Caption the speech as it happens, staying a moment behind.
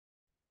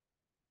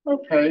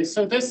Okay,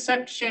 so this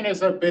section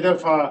is a bit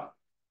of a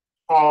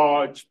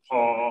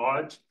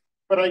hodgepodge,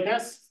 but I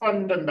guess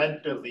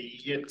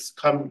fundamentally it's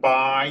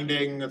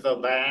combining the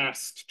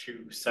last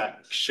two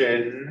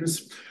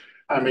sections.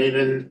 I mean,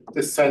 in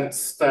the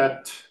sense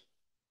that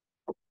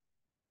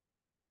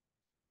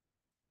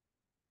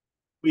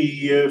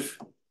we have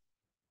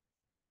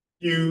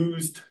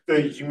used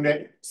the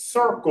unit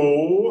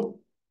circle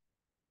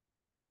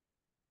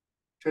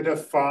to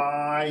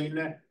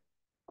define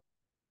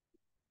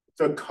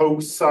the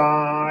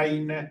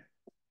cosine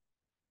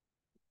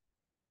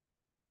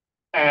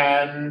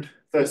and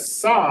the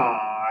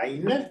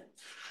sine.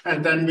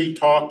 And then we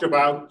talked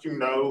about,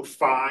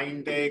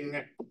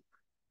 finding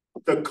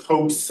the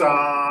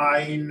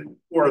cosine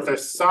or the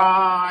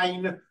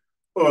sine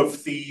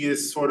of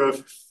these sort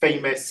of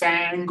famous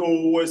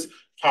angles,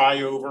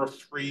 pi over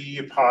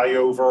 3, pi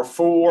over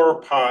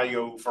 4, pi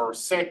over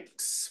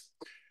 6.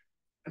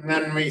 And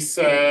then we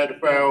said,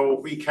 well,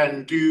 we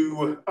can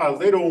do a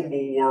little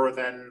more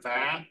than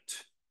that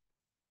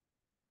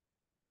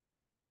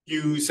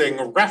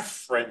using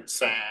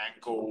reference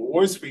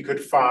angles. We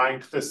could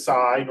find the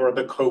sine or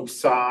the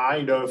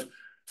cosine of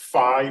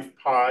 5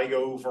 pi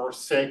over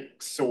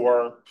 6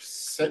 or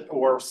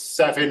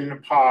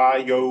 7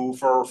 pi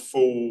over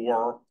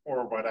 4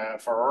 or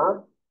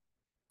whatever.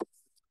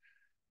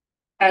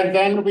 And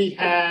then we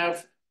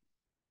have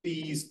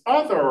these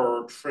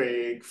other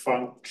trig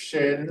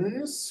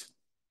functions.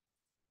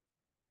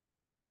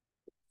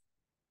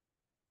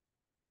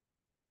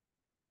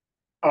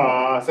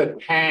 The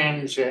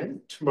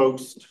tangent,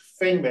 most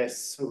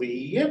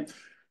famously,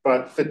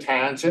 but the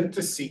tangent,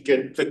 the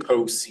secant, the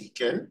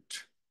cosecant.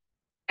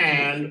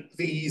 And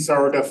these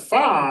are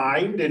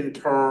defined in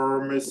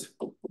terms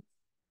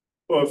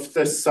of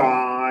the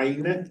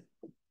sine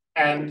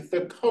and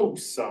the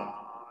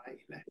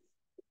cosine.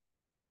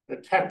 The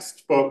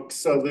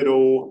textbook's a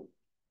little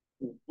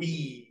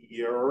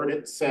weird.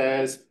 It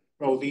says,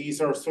 well,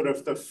 these are sort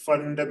of the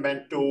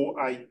fundamental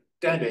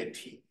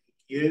identities.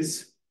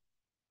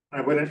 I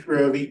wouldn't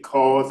really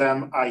call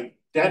them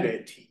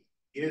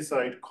identities.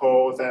 I'd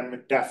call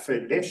them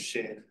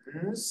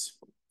definitions.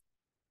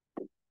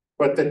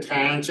 But the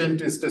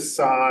tangent is the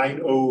sine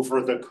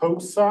over the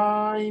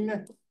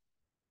cosine.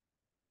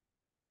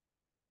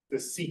 The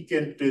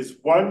secant is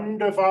 1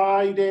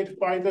 divided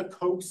by the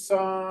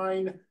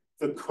cosine.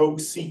 The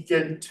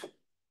cosecant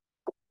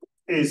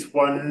is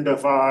 1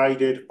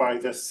 divided by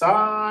the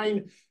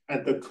sine.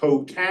 And the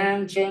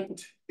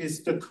cotangent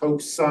is the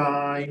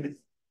cosine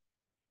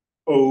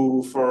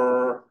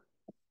over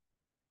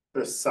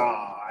the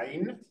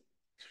sine.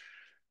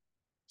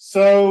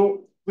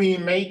 So we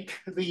make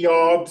the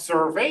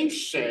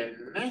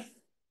observation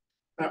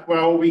that,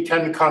 well, we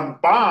can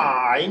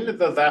combine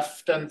the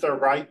left and the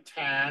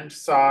right-hand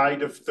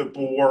side of the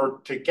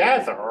board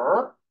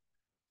together.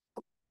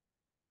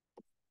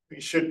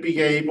 We should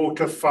be able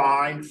to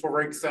find,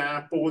 for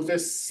example, the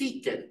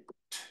secant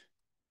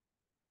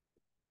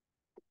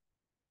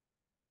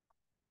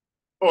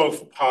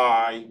of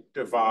pi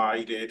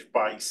divided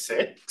by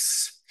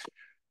 6,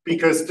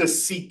 because the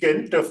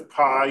secant of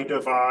pi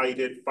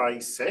divided by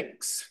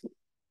 6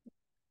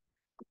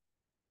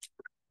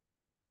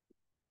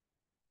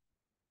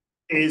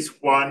 is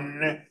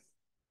 1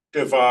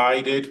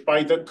 divided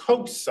by the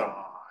cosine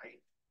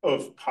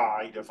of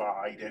pi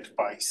divided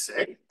by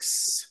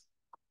 6.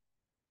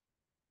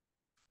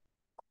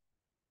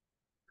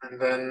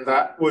 And then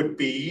that would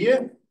be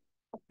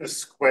the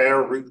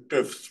square root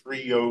of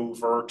 3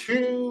 over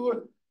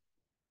 2.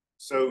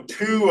 So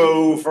 2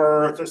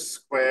 over the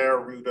square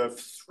root of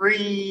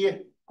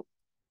 3.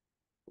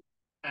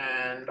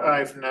 And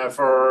I've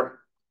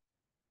never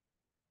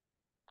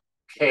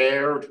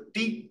cared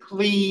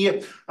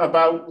deeply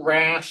about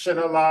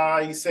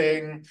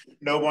rationalizing.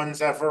 No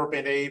one's ever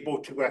been able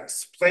to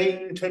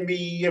explain to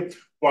me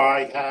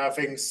why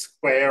having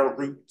square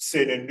roots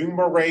in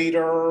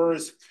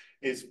enumerators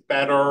is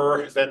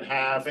better than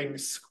having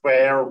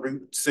square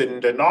roots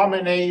in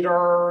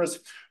denominators.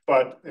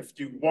 But if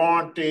you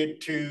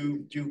wanted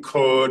to, you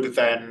could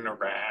then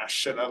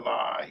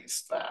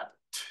rationalize that.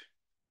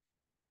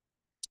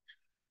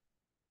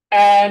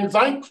 And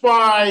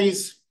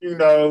likewise,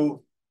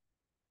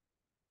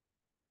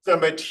 the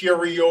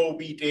material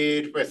we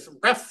did with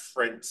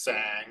reference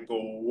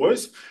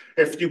angles.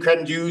 If you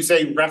can use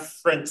a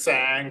reference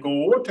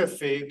angle to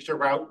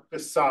figure out the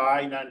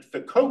sine and the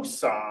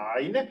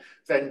cosine,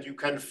 then you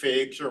can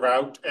figure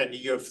out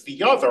any of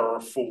the other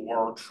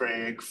 4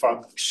 trig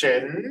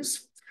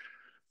functions.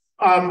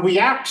 We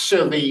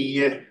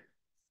actually,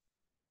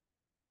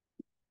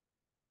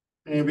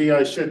 maybe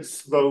I should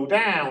slow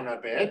down a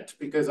bit,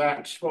 because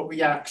what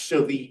we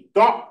actually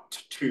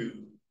got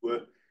to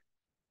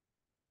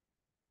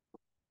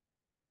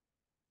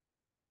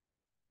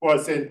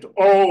wasn't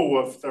all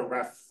of the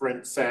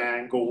reference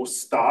angle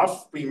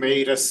stuff. We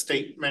made a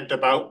statement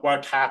about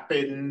what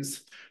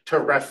happens to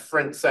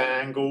reference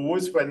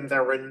angles when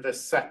they're in the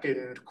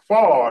second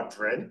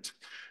quadrant.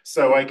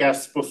 So I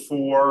guess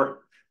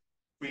before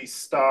we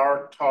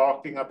start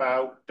talking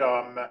about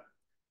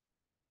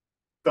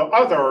the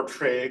other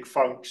trig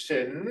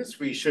functions,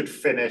 we should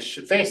finish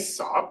this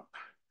up.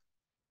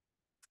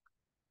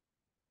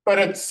 But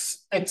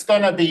it's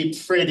going to be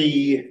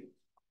pretty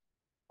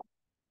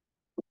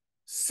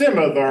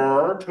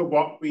similar to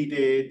what we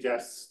did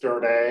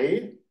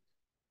yesterday.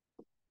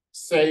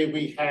 Say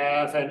we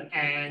have an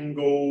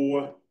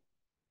angle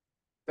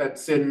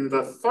that's in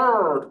the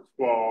third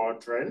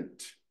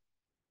quadrant.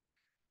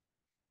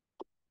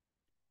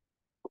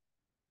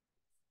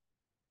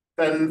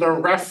 Then the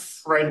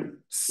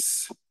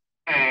reference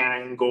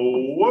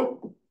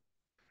angle,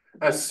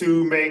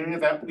 assuming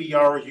that we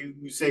are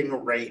using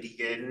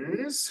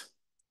radians,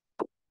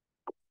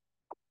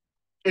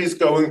 is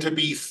going to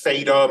be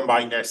theta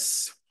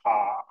minus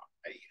pi.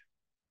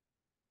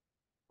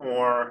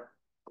 Or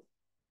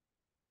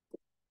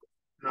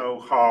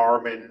no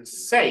harm in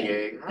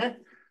saying,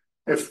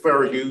 if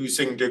we're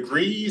using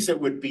degrees, it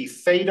would be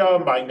theta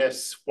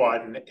minus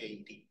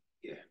 180.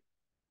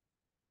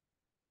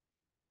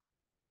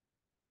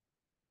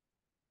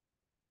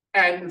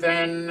 And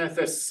then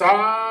the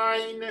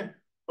sine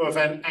of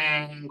an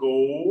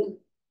angle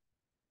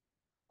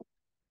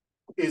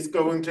is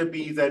going to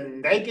be the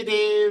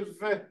negative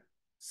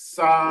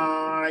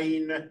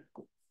sine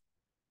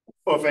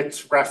of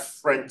its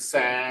reference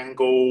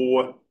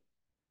angle.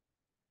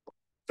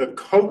 The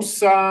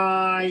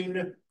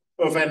cosine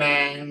of an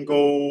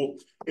angle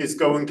is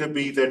going to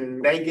be the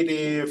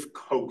negative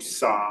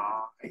cosine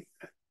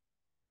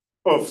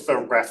of the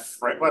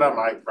reference. What am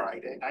I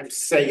writing? I'm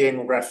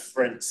saying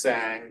reference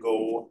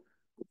angle,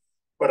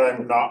 but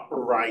I'm not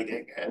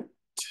writing it.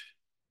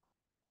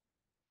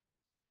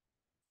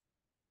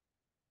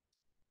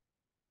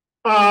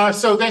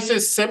 So this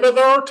is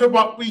similar to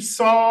what we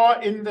saw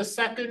in the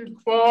second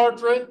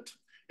quadrant.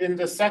 In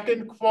the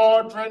second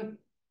quadrant,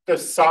 the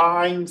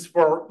sines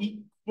were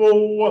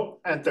equal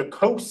and the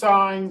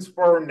cosines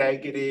were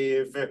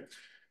negative.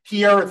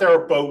 Here,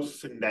 they're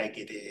both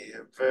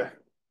negative.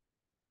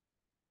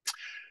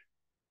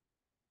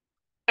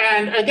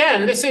 And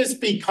again, this is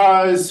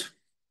because,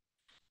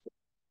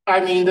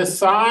 the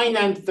sine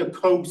and the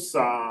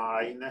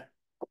cosine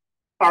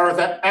are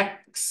the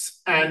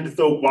x and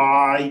the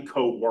y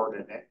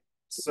coordinates.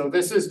 So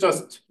this is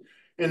just,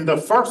 in the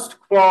first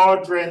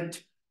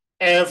quadrant,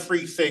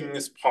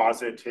 everything's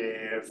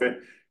positive.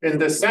 In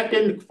the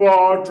second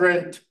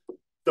quadrant,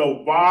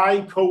 the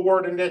y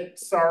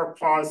coordinates are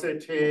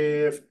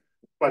positive,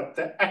 but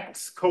the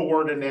x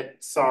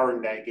coordinates are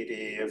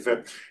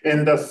negative.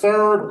 In the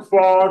third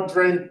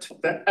quadrant,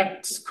 the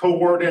x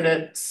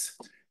coordinates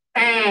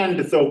and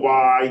the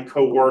y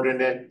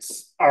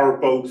coordinates are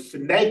both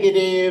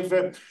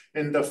negative.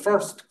 In the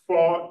fourth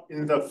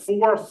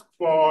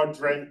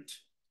quadrant,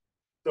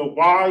 the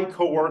y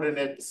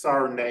coordinates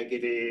are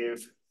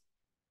negative,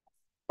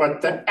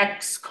 but the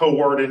x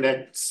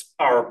coordinates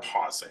are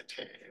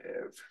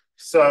positive.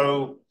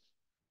 So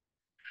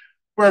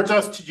we're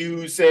just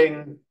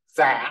using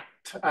that.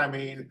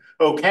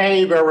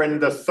 Okay, we're in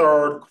the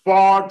third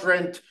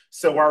quadrant,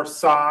 so our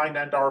sine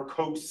and our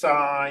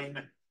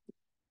cosine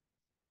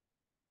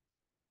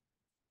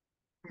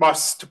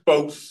must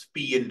both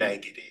be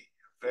negative.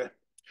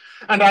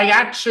 And I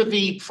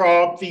actually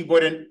probably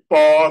wouldn't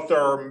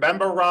bother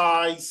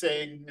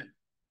memorizing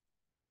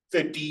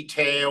the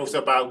details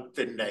about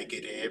the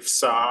negative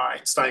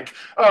signs. Like,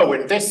 oh,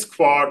 in this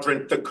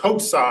quadrant, the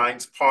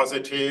cosine's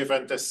positive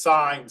and the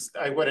sines,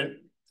 I wouldn't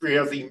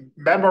really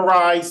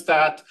memorize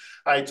that.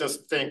 I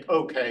just think,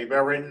 okay,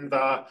 we're in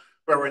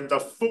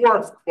the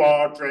fourth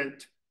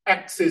quadrant,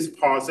 x is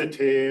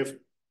positive,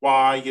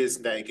 y is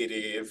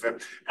negative,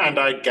 and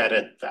I get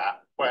it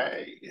that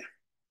way.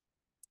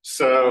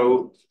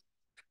 So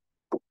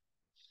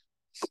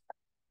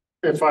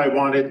if I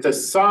wanted the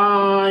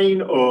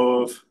sine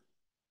of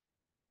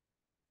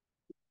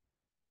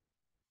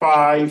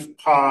 5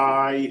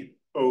 pi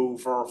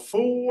over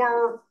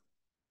 4,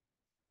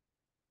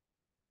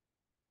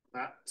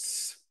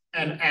 that's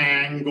an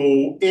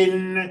angle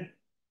in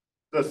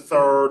the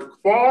third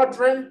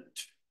quadrant.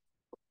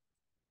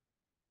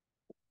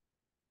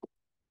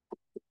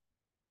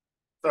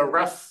 The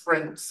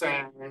reference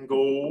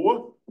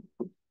angle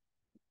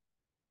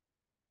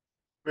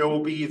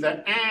will be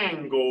the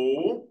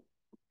angle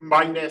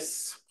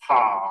minus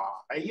pi.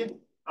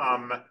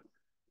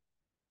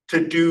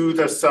 To do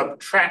the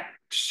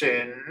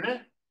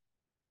subtraction,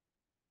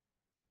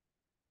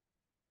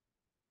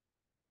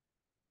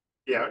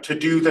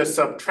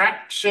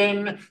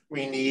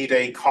 we need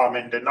a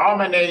common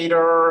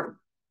denominator,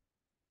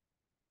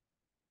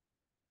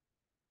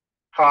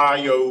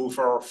 pi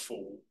over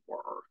 4.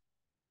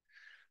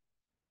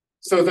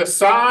 So the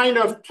sine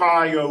of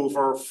pi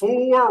over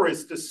 4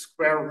 is the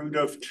square root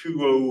of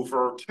 2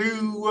 over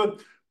 2,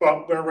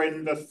 but we're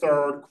in the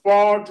third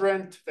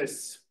quadrant.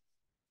 This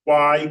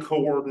y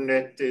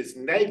coordinate is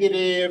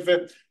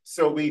negative,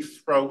 so we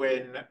throw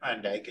in a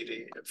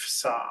negative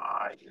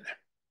sign.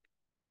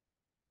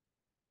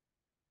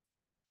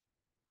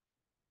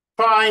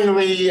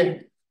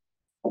 Finally,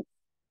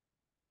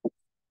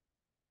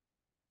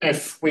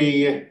 if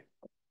we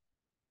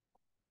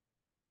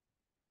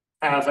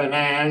have an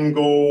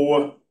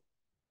angle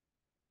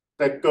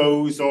that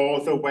goes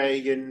all the way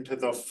into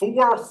the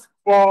fourth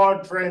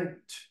quadrant,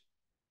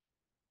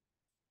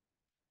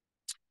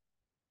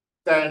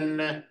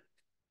 then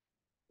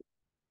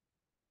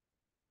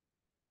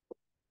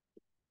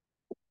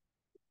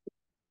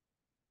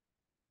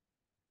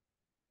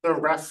the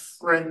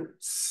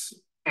reference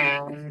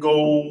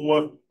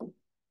angle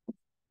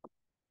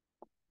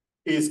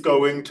is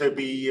going to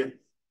be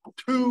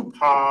 2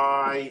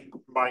 pi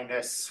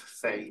minus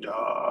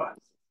theta.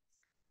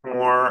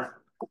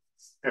 Or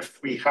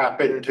if we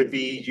happen to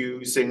be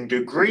using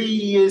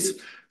degrees,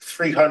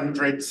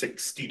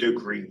 360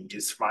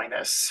 degrees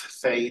minus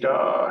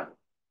theta.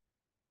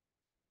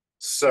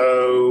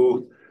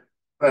 So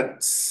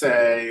let's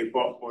say,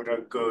 what would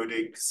a good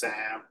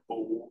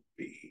example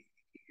be?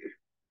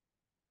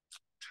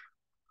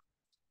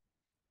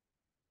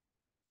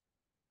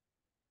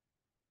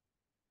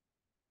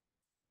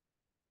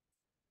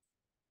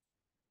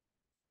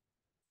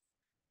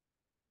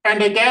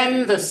 And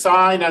again, the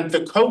sine and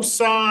the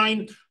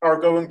cosine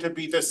are going to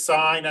be the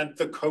sine and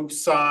the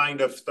cosine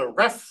of the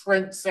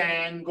reference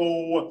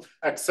angle,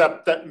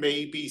 except that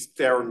maybe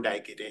they're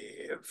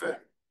negative.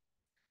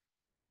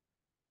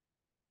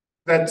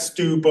 Let's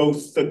do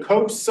both the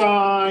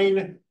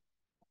cosine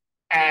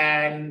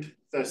and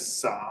the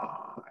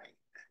sine.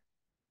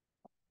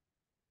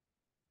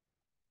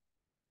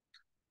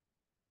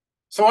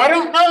 So I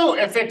don't know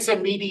if it's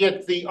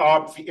immediately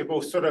obvious. It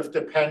will sort of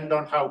depend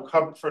on how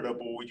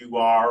comfortable you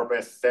are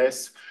with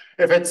this.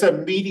 If it's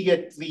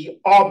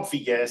immediately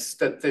obvious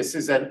that this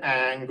is an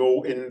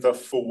angle in the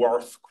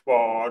fourth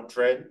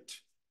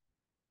quadrant,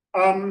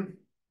 remember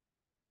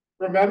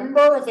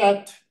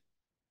that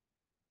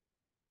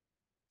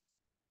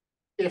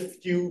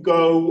if you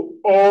go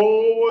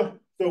all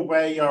the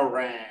way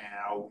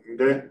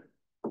around,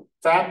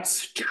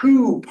 that's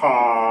 2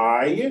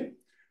 pi,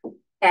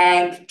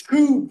 and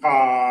 2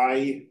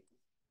 pi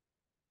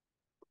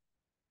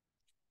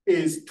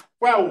is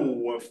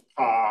 12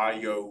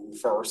 pi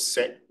over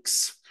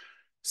 6.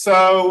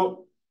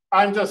 So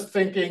I'm just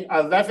thinking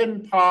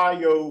 11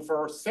 pi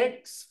over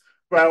 6.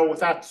 Well,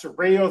 that's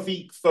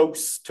really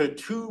close to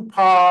 2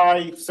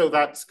 pi, so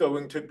that's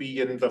going to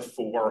be in the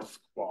fourth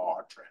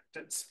quadrant.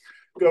 It's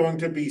going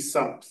to be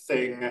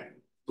something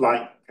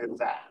like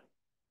that.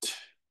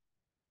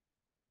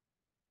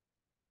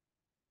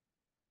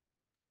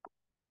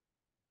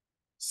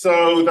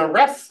 So the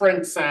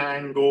reference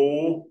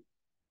angle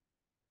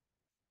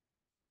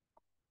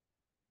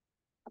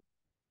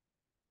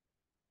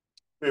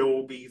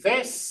will be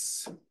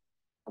this.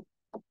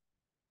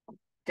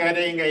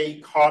 Getting a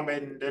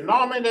common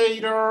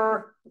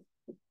denominator,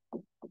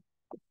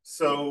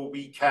 so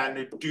we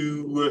can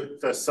do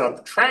the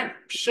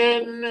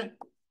subtraction.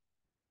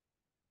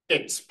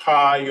 It's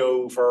pi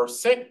over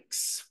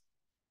 6.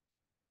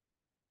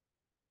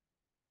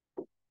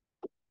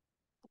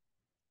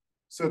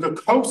 So the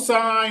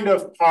cosine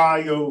of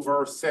pi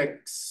over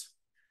 6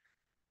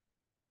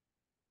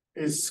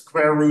 is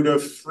square root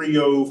of 3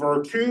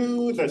 over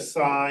 2. The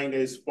sine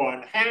is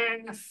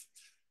 1/2.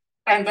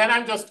 And then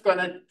I'm just going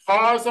to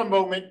pause a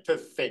moment to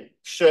think,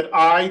 should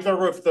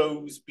either of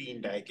those be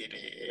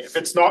negative?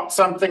 It's not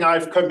something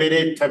I've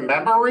committed to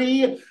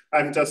memory.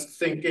 I'm just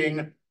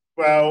thinking,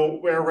 well,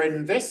 we're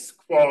in this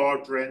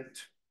quadrant.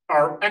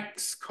 Our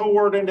x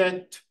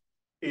coordinate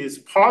is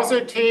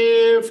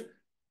positive,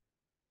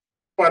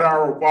 but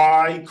our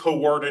y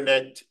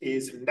coordinate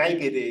is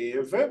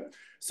negative.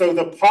 So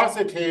the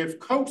positive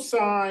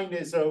cosine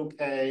is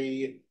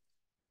okay,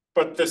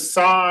 but the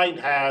sine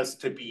has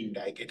to be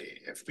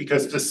negative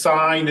because the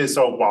sine is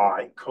a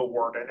y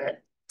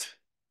coordinate.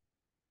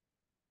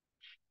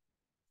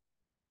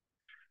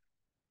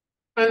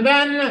 And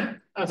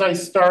then, as I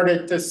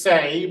started to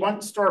say,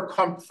 once you're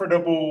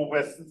comfortable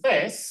with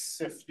this,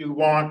 if you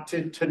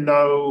wanted to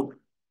know,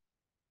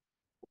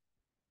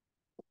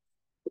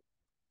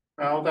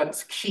 well,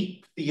 let's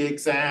keep the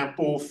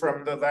example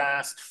from the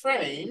last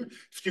frame.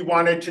 If you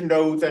wanted to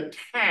know the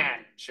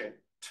tangent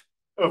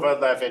of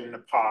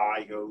 11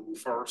 pi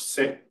over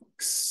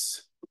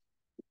 6,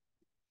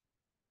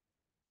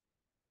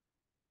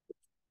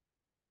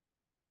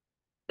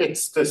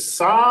 it's the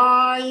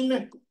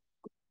sine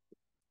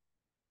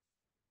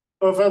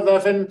of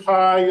 11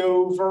 pi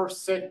over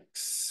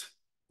 6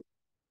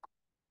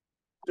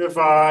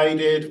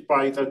 divided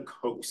by the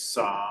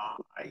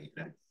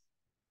cosine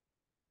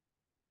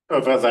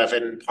of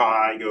 11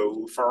 pi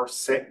over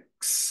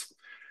 6.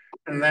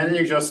 And then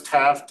you just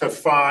have to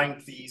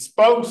find these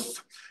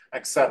both,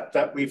 except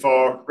that we've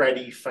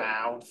already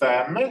found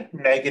them.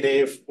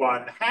 Negative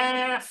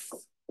 1/2,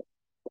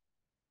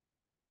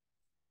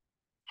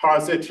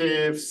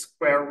 positive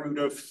square root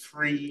of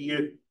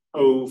 3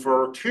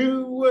 over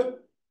 2.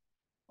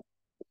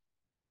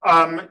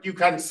 You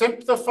can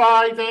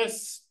simplify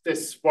this.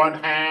 This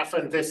 1/2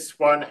 and this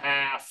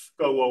 1/2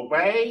 go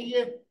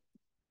away.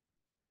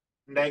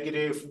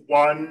 Negative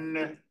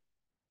 1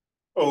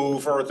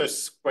 over the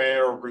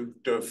square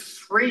root of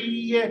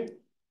 3.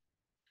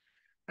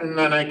 And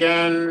then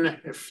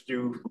again, if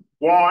you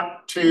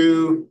want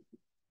to,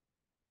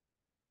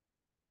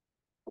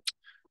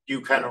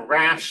 you can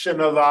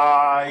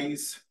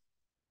rationalize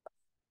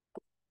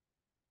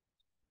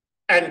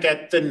and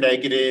get the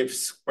negative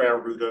square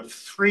root of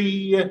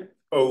 3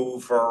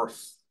 over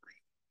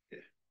 3.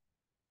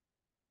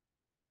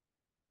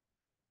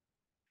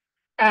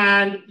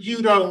 And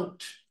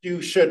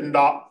you should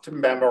not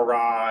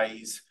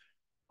memorize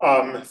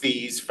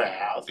these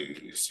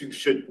values. You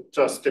should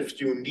just, if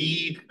you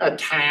need a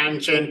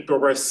tangent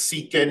or a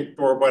secant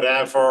or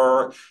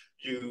whatever,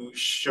 you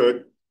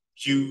should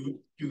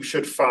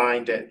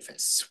find it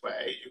this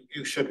way.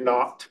 You should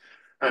not,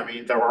 I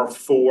mean, there are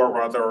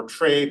 4 other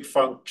trig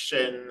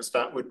functions.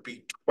 That would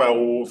be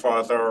 12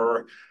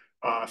 other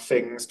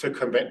things to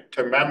commit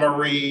to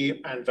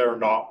memory, and they're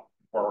not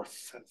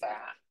worth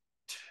that.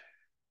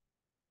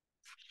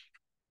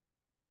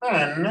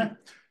 Then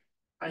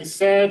I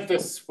said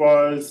this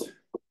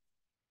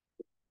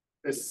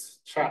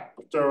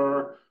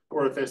chapter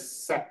or this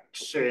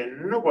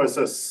section was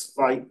a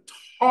slight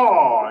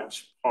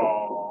hodgepodge.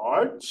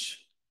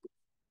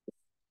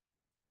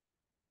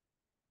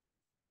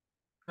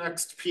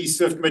 Next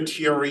piece of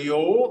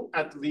material,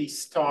 at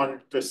least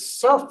on the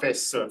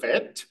surface of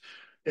it,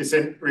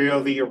 isn't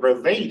really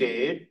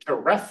related to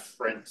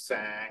reference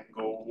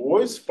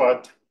angles,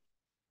 but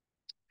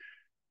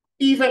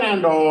even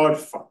and odd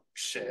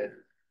function.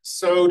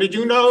 So did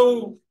you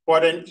know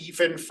what an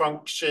even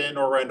function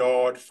or an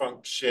odd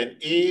function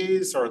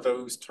is? Or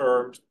those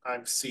terms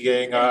I'm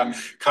seeing a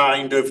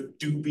kind of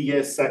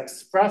dubious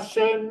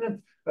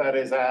expression? That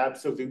is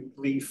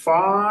absolutely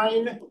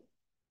fine.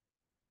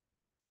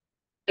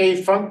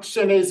 A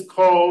function is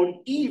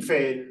called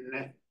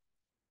even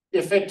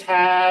if it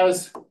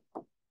has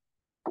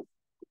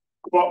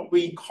what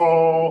we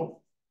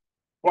call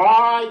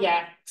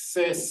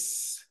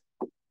y-axis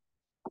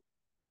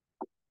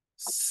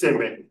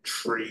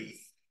symmetry.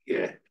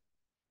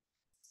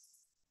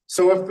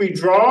 So if we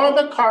draw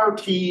the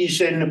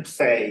Cartesian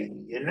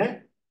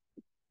plane,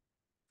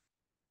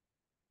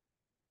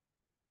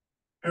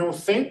 we'll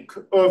think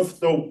of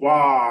the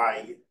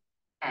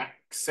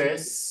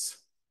y-axis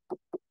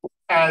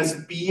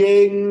as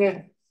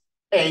being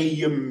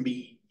a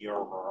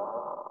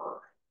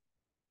mirror.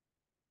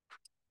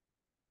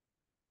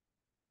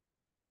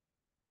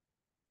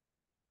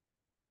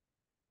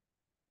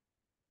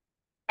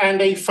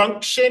 And a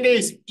function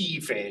is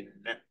even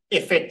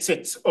if it's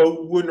its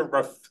own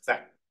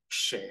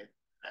reflection.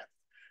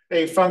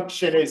 A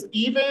function is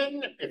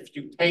even if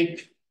you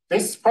take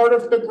this part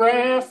of the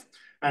graph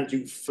and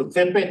you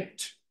flip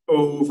it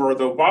over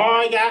the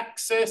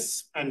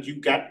y-axis and you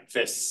get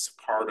this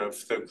part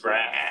of the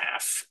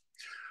graph.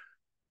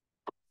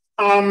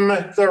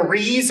 The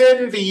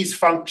reason these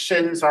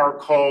functions are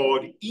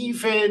called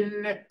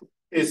even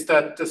is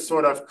that the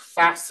sort of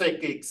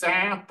classic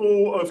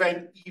example of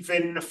an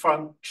even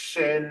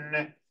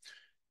function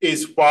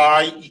is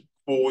y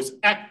equals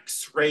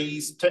x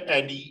raised to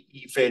any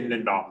even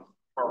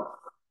number.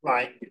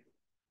 Like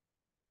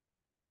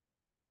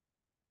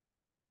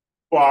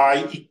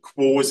y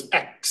equals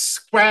x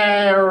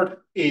squared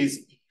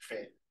is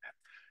even.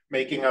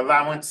 Making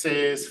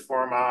allowances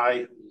for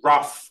my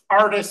rough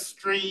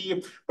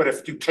artistry, but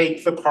if you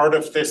take the part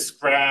of this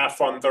graph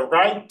on the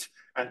right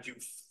and you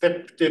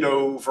flipped it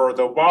over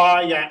the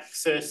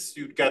y-axis,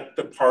 you'd get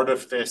the part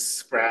of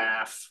this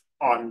graph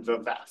on the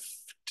left.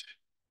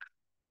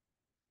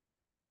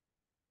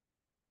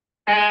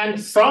 And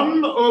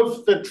some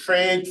of the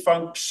trig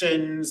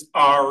functions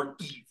are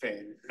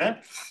even.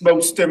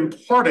 Most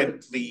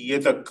importantly,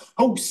 the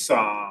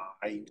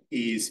cosine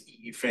is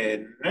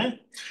even.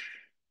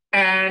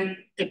 And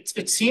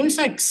it seems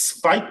like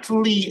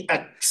slightly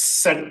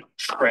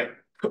eccentric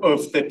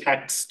of the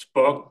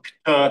textbook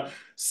to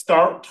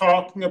start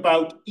talking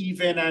about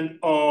even and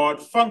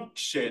odd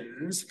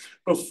functions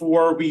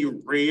before we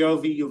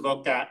really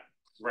look at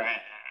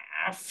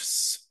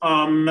graphs.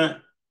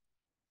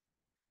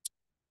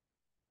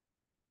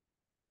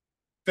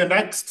 The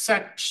next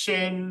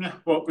section,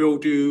 what we'll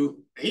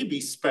do,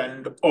 maybe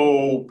spend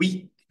all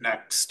week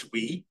next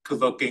week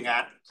looking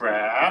at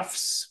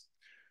graphs.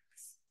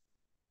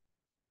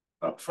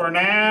 But for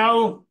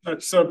now,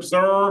 let's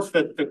observe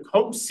that the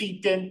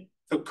cosecant,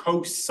 the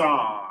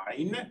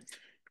cosine,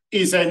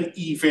 is an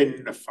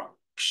even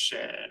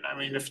function. I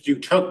mean, if you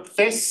took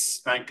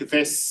this, like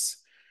this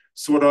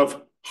sort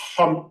of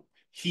hump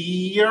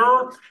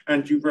here,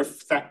 and you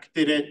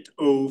reflected it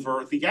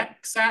over the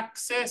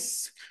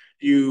x-axis,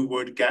 you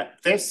would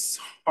get this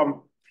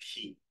hump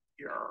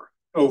here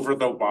over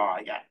the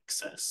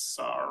y-axis,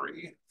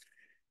 sorry.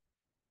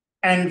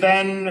 And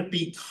then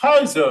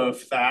because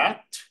of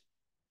that,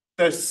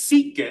 the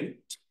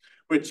secant,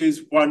 which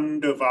is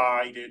 1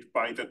 divided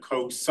by the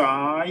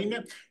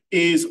cosine,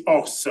 is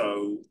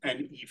also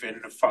an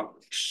even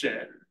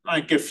function.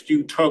 Like if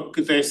you took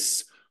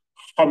this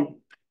hump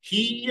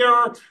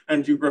here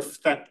and you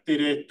reflected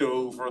it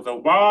over the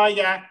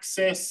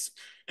y-axis,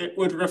 it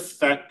would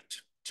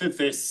reflect to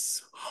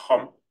this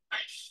hump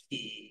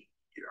here.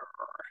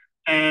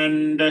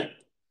 And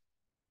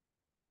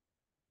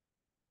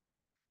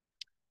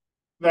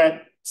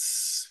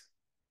let's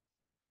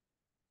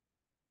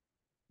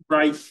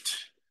write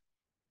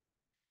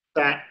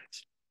that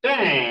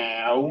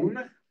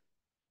down,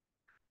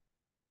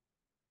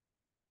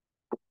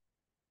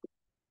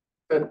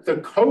 that the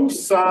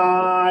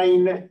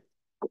cosine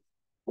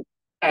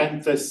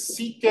and the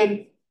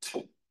secant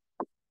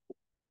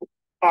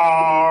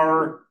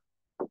are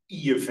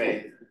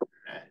even.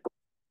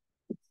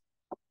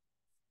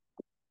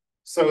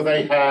 So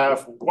they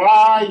have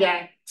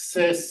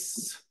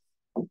y-axis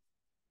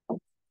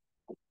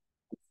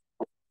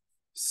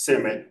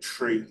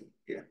symmetry.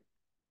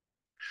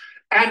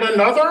 And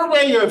another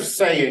way of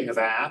saying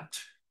that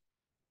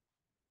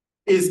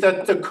is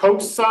that the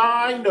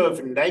cosine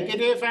of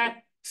negative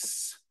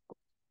x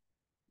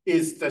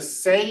is the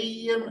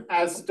same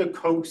as the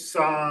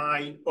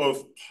cosine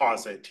of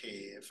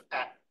positive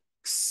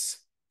x.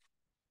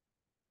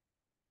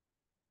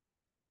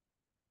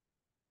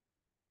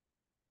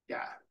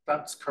 Yeah,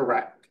 that's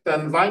correct.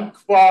 Then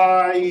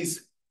likewise,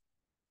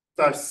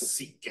 the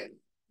secant.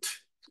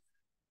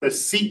 The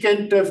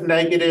secant of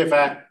negative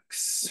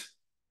x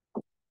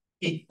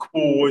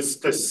equals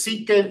the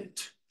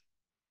secant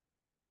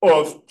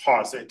of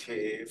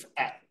positive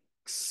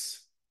x.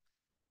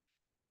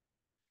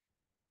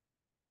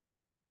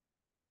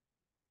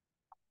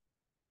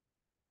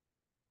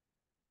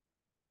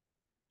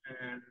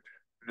 And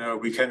no,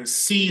 we can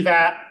see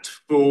that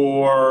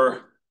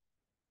for,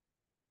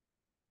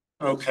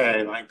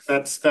 okay, like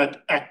that's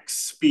that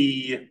x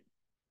be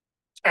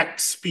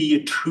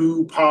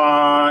 2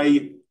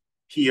 pi.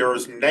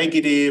 Here's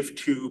negative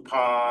 2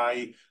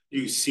 pi.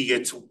 You see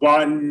it's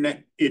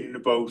 1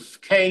 in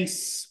both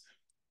cases.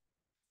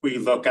 We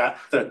look at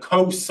the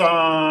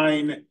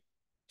cosine.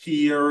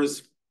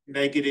 Here's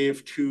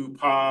negative 2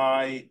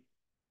 pi.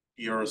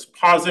 Here's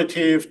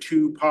positive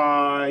 2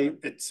 pi.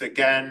 It's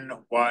again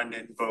 1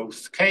 in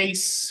both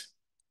cases.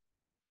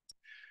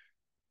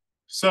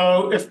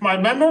 So if my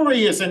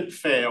memory isn't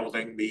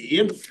failing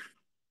me,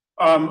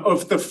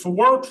 of the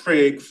 4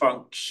 trig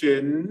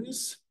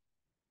functions,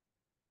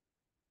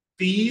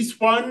 these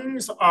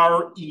ones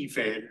are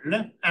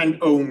even, and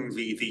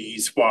only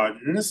these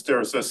ones.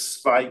 There's a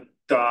slight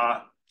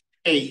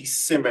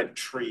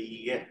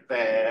asymmetry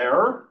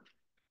there.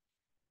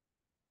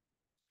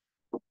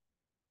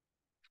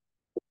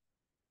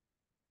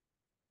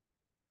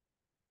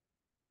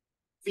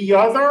 The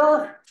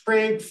other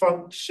trig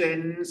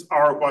functions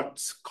are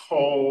what's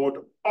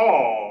called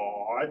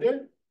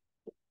odd.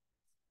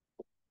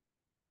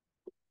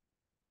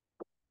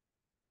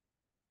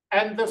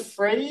 And the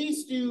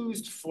phrase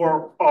used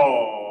for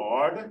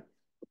odd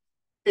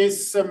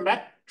is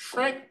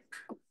symmetric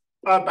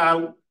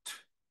about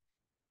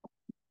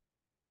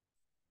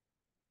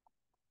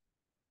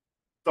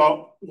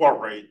the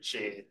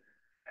origin.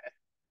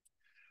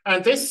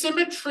 And this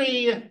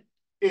symmetry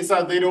is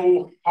a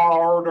little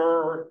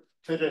harder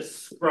to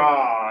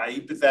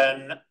describe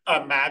than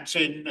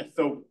imagine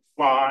the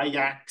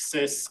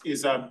y-axis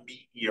is a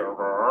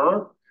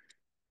mirror.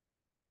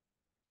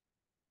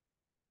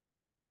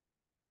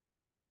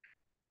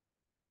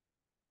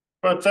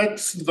 But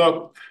let's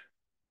look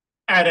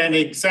at an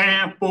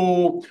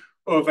example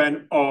of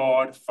an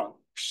odd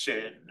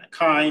function,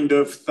 kind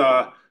of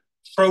the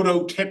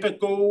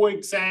prototypical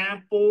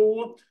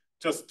example.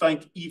 Just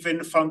like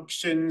even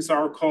functions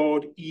are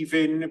called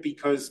even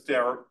because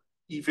their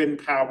even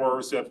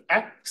powers of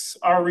x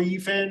are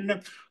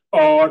even,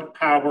 odd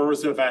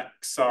powers of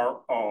x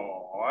are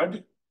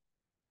odd.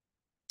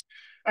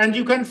 And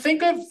you can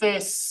think of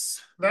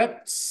this,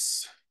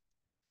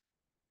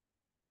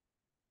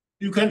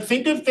 you can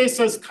think of this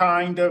as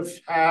kind of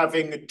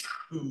having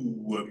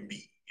 2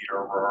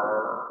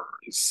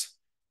 mirrors.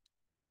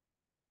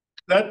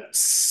 Let's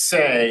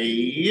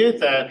say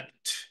that,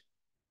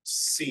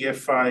 see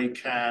if I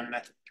can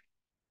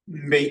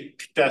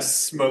make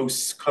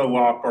Desmos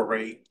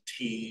cooperate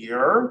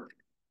here.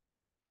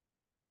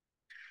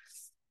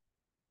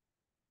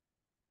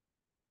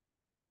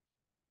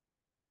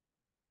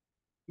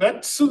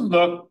 Let's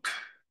look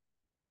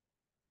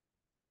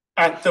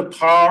at the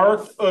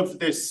part of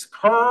this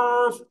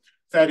curve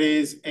that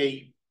is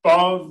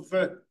above,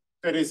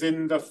 that is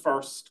in the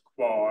first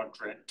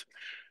quadrant.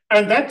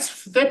 And let's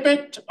flip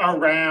it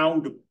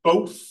around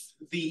both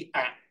the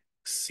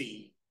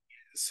axes.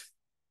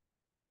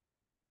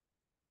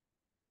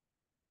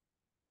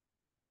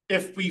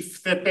 If we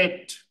flip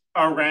it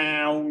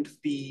around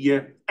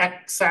the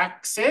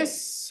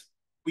x-axis,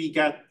 we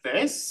get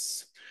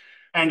this.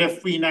 And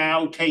if we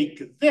now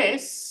take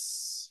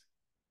this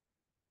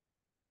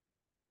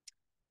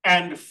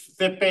and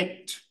flip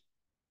it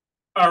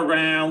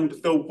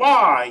around the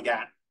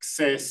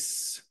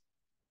y-axis,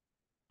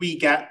 we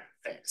get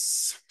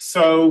this.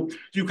 So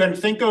you can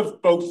think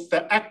of both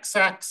the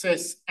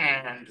x-axis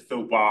and the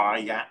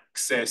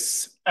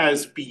y-axis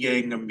as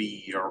being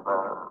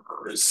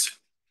mirrors.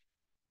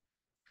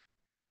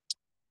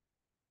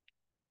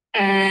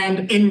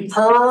 And in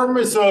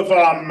terms of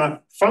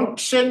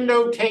function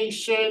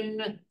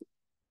notation,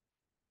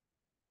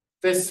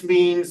 this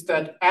means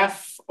that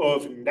f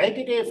of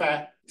negative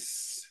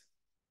x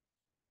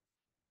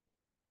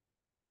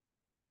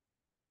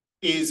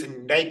is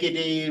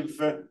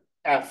negative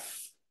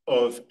f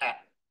of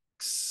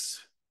x.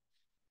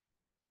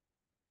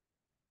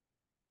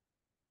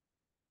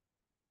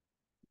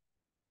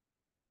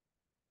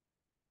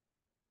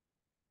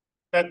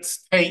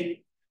 Let's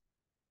take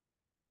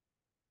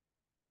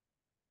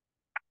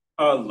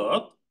a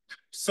look.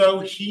 So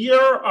here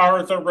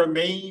are the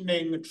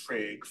remaining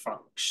trig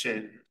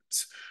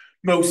functions.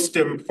 Most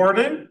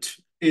important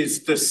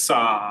is the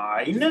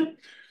sine.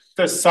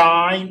 The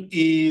sine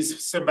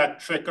is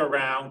symmetric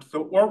around the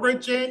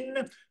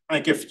origin.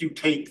 Like if you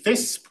take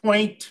this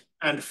point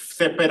and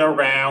flip it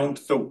around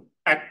the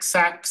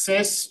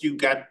x-axis, you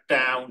get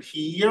down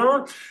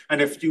here.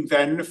 And if you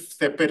then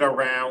flip it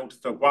around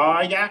the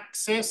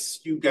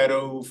y-axis, you get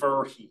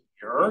over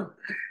here.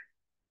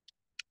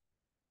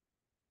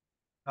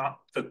 Not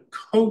the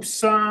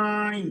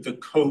cosine, the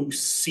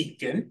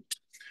cosecant.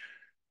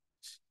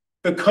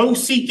 The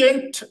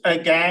cosecant,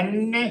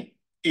 again,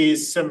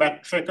 is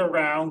symmetric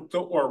around the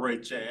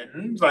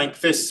origin. Like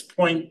this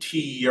point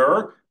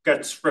here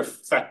gets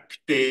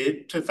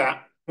reflected to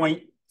that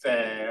point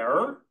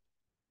there.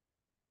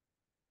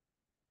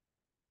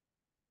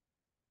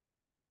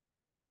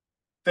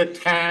 The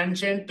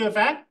tangent of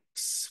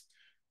x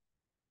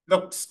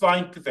looks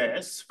like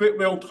this.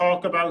 We'll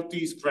talk about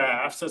these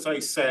graphs, as I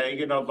say,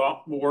 in a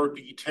lot more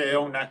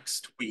detail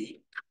next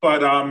week.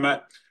 But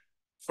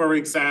for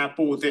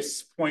example,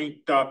 this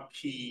point up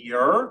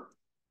here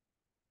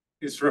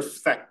is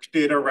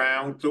reflected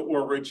around the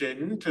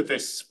origin to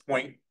this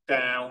point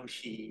down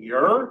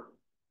here.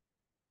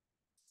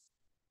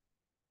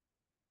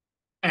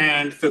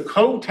 And the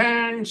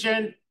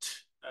cotangent,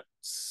 let's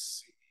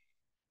see,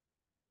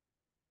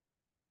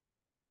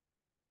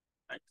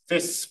 like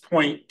this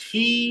point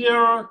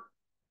here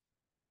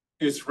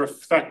is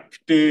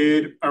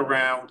reflected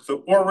around the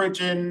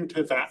origin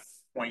to that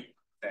point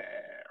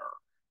there.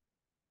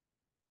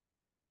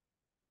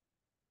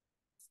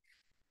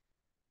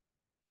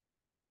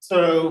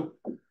 So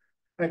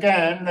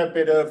again, a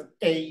bit of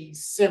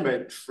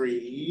asymmetry.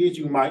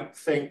 You might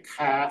think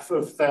half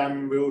of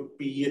them would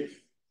be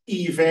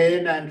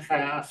even and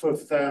half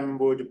of them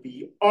would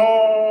be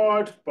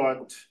odd,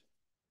 but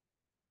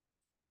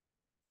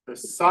the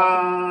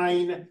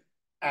sine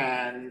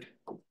and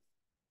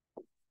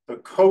the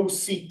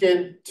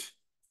cosecant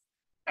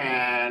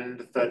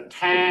and the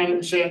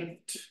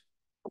tangent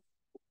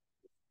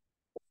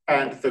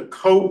and the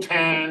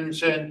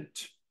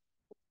cotangent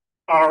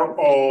are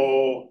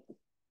all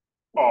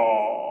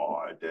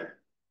odd.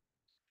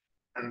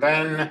 And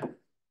then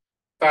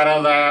that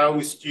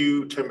allows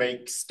you to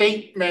make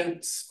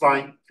statements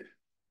like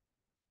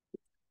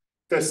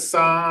the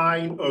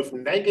sine of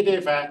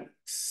negative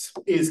x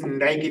is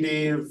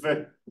negative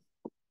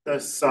the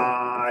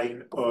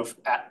sine of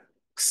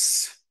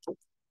x.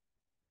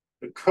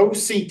 The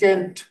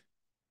cosecant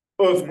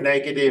of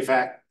negative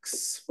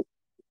x,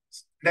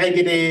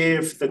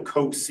 negative the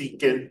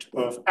cosecant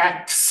of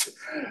x.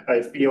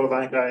 I feel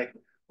like I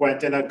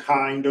went in a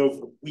kind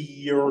of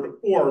weird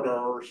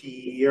order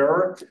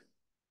here,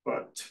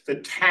 but the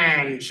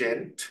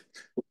tangent,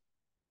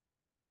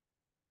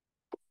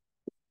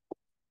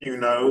 you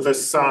know, the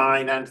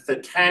sine and the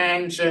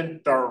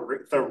tangent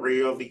are the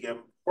really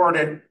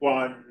important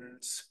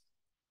ones.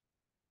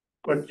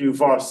 But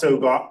you've also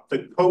got the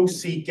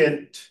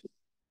cosecant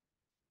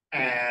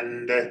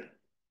and the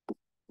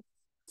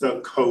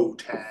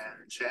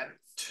cotangent.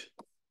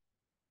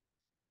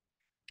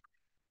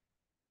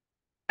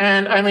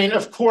 And I mean,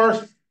 of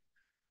course,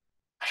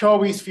 I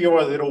always feel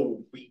a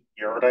little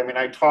weird. I mean,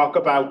 I talk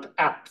about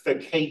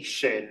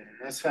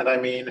applications, and I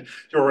mean,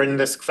 you're in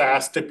this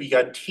class to be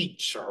a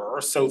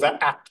teacher. So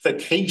the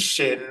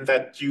application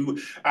that you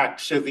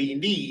actually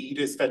need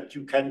is that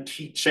you can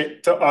teach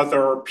it to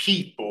other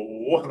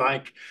people.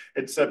 Like,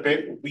 it's a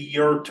bit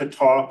weird to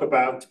talk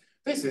about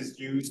this is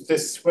used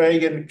this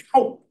way in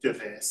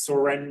calculus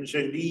or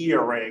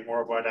engineering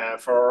or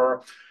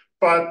whatever.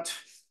 But,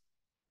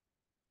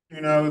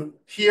 you know,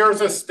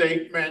 here's a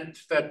statement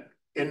that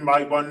in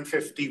my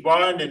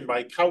 151, in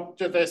my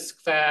calculus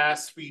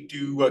class, we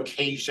do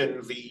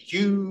occasionally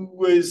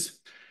use.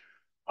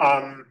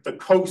 The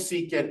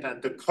cosecant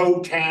and the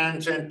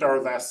cotangent are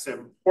less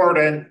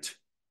important.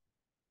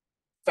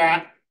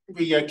 That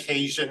we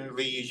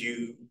occasionally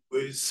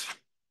use.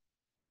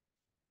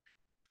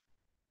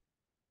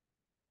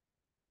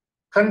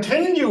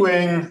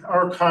 Continuing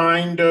our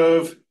kind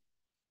of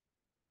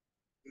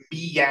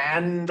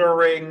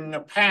meandering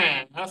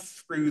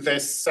path through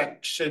this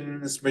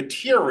section's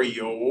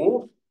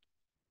material,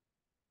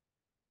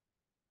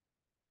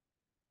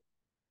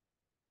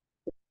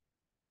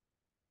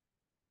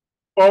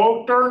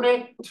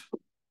 alternate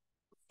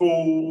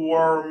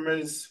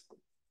forms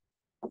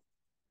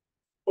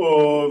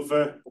of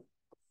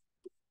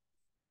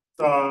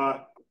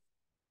the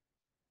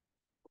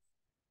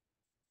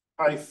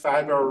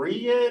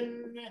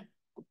Pythagorean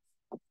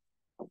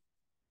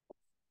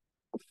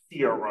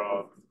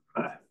theorem.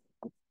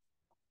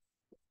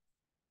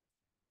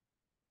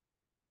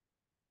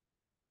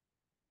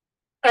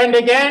 And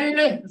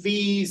again,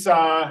 these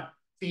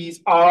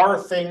These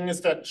are things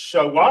that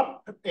show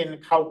up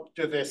in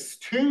calculus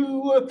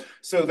 2,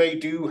 so they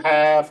do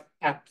have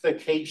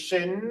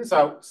applications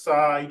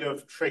outside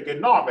of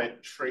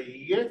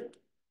trigonometry.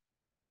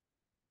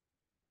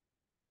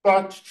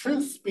 But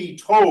truth be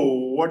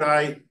told,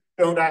 I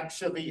don't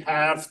actually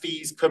have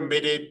these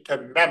committed to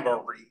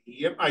memory.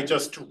 I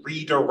just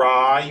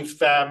rederive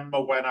them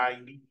when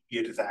I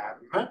need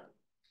them.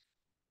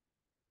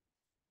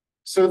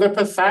 So the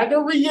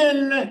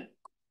Pythagorean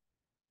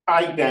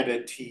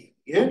identity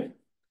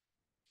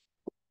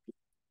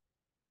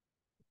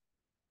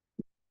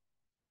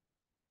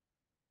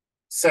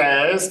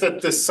says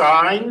that the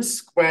sine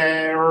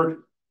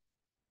squared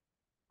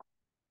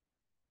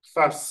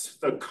plus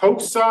the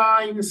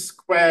cosine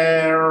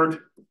squared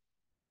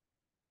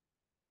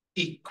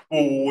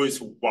equals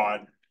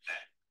 1.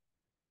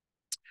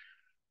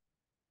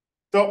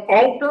 The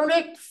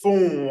alternate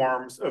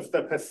forms of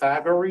the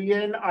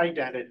Pythagorean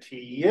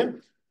identity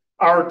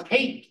are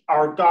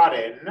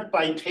gotten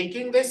by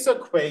taking this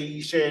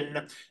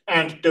equation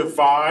and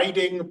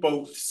dividing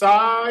both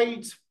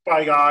sides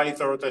by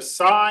either the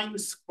sine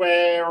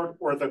squared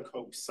or the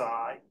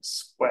cosine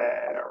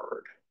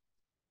squared.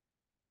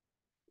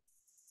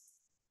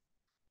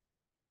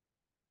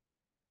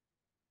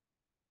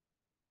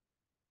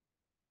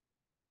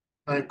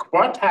 Like,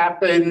 what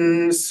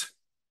happens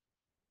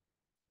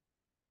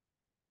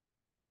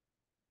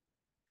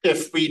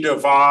if we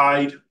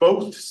divide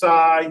both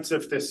sides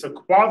of this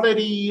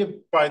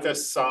equality by the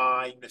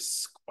sine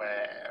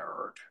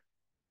squared?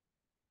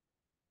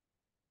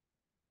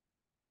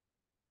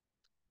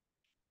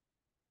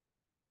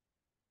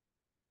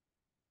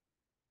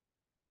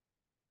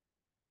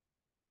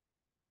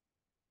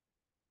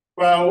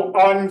 Well,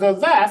 on the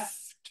left,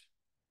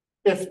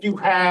 if you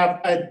have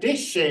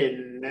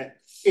addition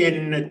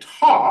in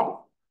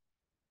top,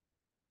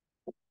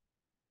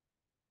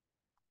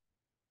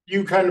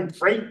 you can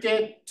break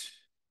it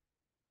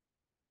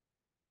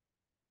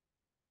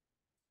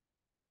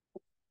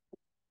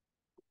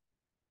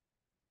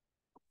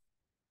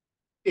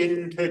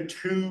into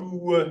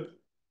two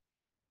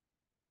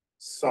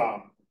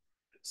sums.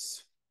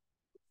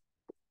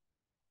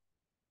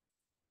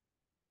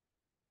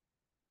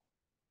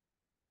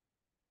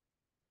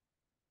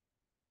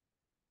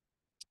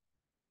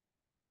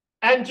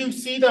 And you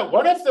see that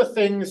one of the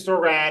things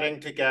we're adding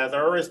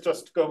together is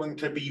just going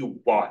to be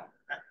 1.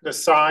 The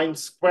sine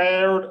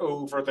squared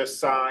over the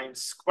sine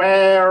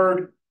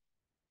squared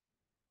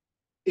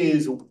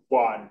is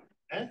 1.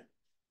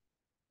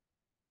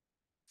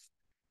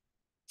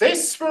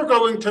 This we're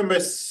going to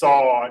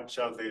massage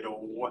a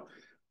little.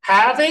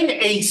 Having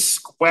a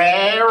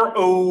square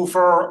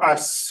over a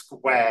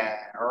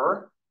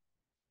square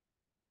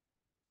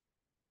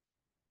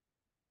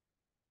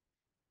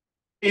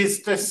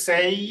is the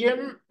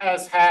same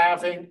as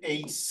having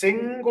a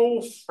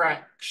single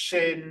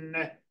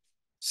fraction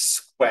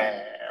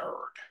squared.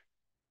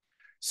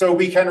 So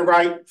we can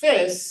write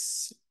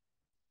this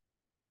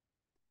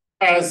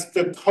as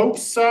the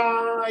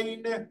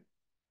cosine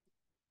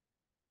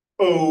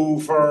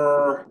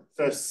over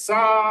the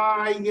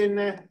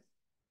sine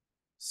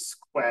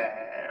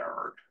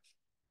squared.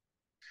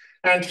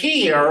 And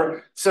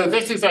here, so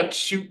this is a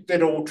cute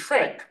little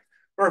trick.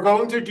 We're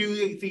going to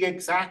do the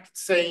exact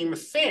same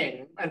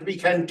thing, and we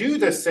can do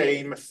the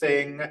same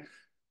thing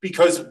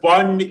because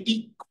 1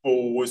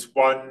 equals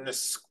 1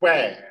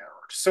 squared.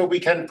 So we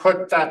can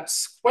put that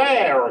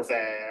square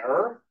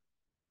there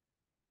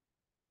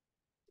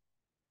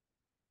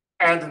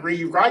and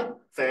rewrite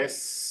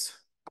this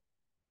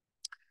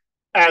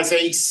as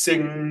a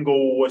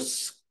single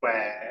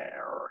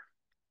square.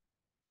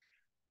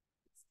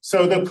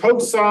 So the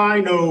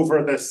cosine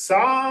over the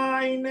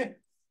sine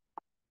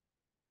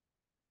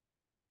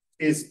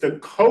is the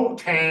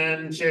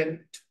cotangent.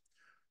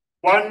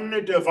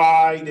 1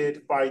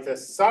 divided by the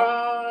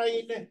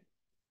sine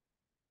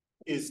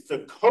is the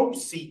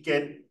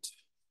cosecant.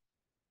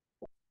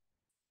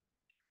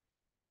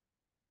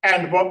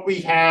 And what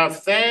we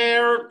have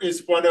there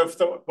is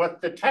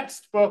what the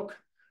textbook,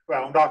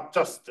 well, not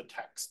just the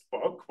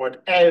textbook,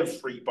 what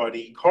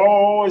everybody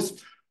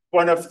calls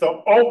one of the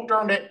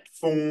alternate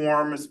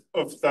forms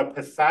of the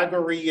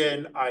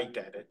Pythagorean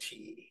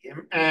identity.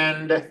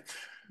 And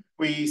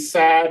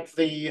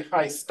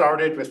I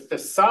started with the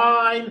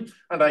sine,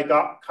 and I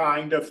got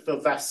kind of the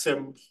less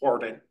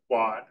important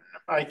one.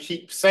 I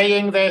keep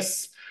saying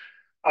this.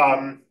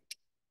 The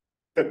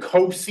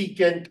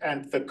cosecant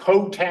and the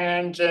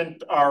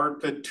cotangent are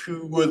the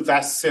 2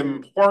 less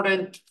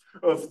important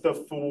of the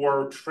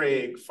 4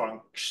 trig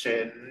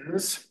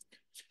functions.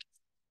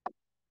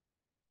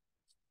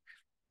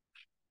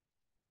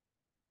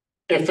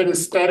 If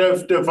instead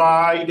of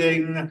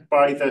dividing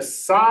by the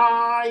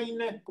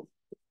sine,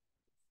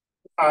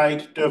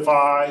 I'd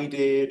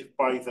divided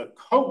by the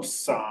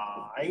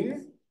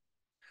cosine.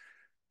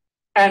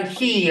 And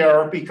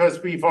here,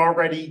 because we've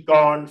already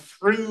gone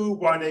through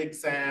one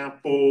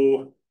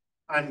example,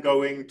 I'm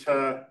going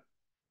to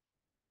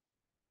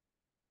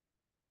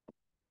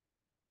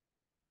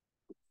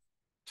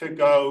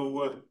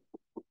go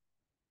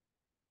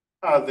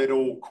a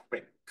little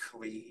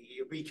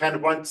quickly. We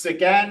can once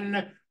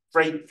again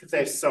break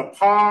this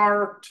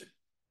apart.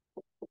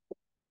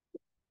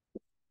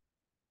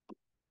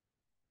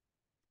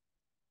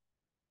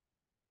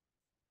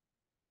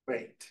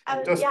 Wait,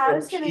 I'm just yeah, I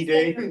was gonna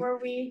say, were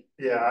we?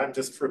 Yeah, I'm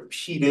just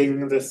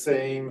repeating the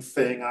same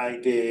thing I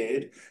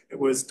did. It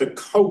was the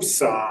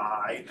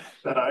cosine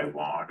that I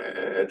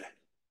wanted.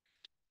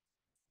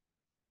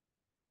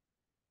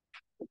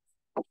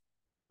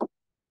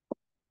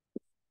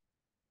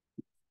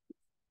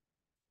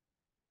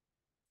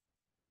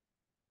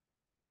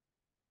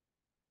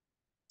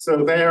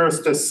 So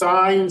there's the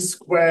sine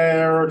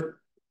squared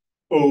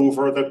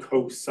over the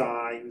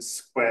cosine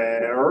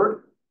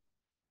squared.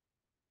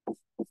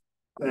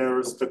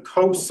 There's the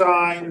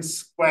cosine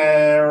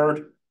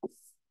squared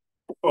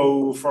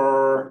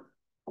over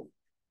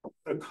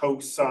the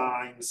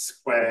cosine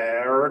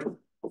squared.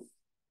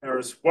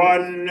 There's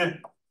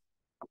 1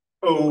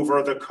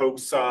 over the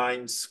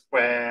cosine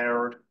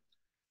squared.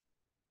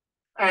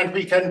 And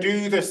we can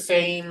do the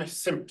same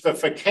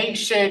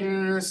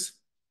simplifications.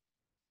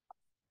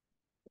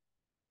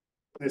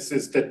 This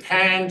is the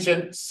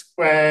tangent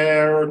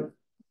squared.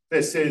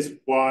 This is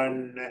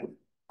 1.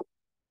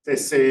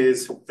 This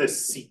is the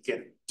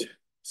secant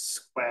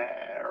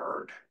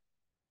squared.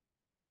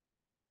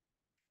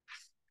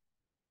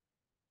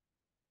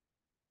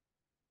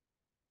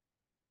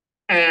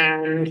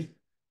 And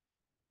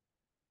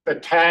the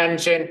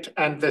tangent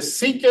and the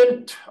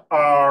secant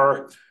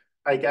are,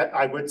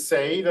 I would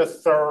say, the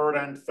third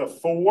and the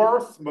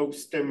fourth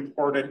most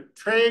important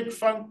trig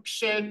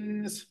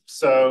functions.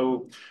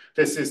 So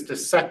this is the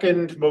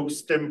second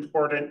most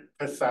important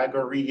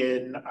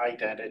Pythagorean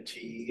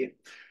identity.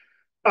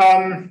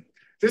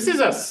 This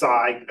is a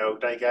side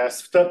note, I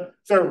guess. The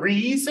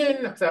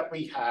reason that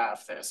we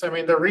have this, I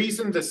mean, the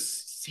reason the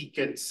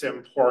secant's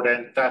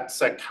important,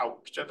 that's a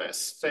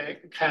calculus thing.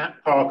 Can't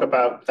talk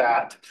about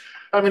that.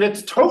 I mean,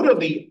 it's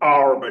totally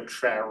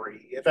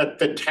arbitrary that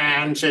the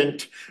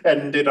tangent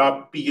ended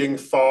up being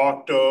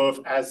thought of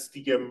as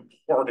the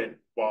important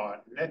one.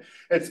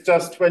 It's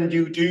just when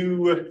you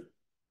do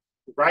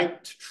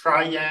right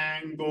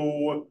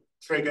triangle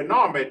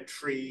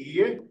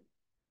trigonometry,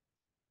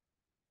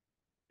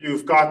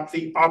 you've got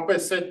the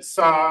opposite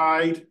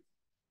side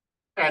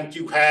and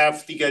you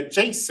have the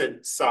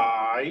adjacent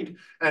side,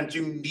 and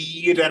you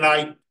need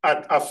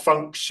a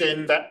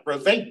function that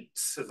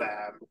relates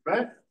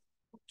them.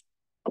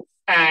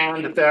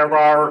 And there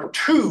are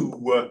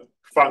 2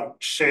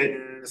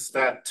 functions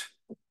that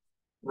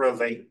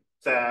relate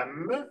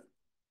them.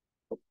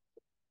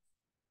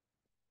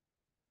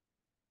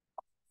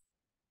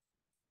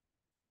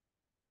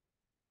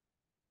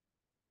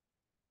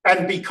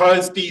 And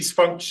because these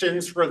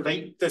functions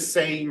relate the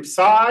same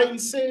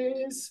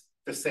sizes,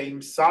 the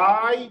same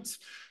sides,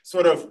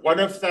 sort of one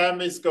of them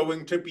is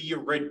going to be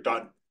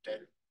redundant.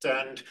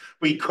 And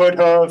we could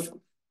have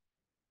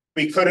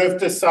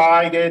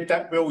decided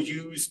that we'll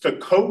use the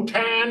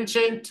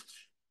cotangent,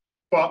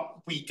 but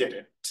we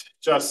didn't.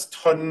 Just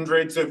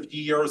hundreds of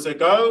years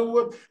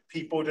ago,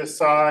 people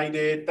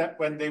decided that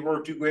when they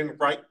were doing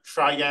right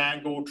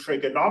triangle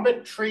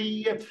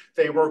trigonometry,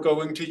 they were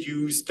going to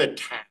use the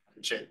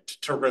tangent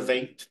to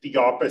relate the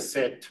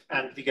opposite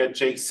and the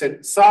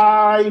adjacent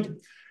side.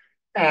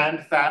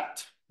 And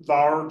that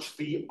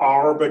largely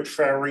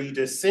arbitrary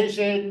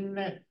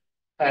decision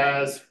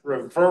has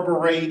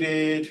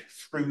reverberated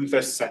through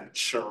the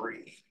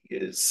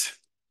centuries.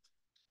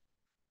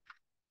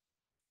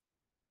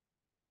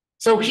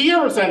 So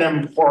here's an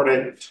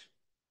important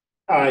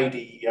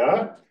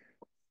idea.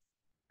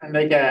 And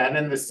again,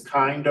 in this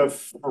kind of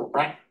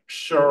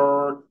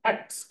fracture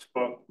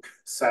textbook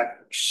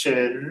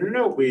section,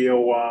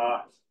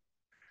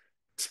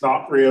 it's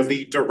not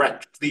really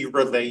directly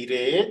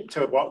related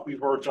to what we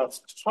were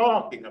just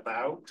talking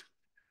about.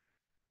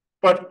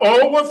 But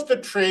all of the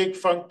trig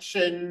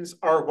functions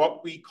are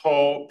what we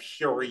call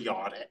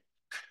periodic.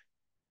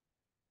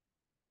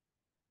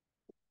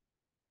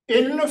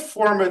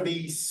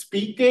 Informally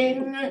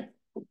speaking,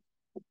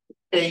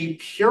 a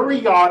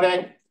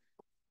periodic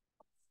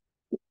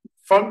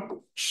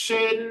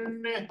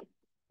function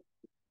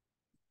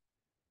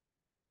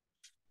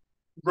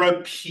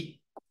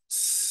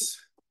repeats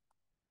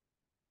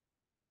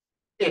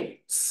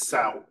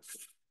itself.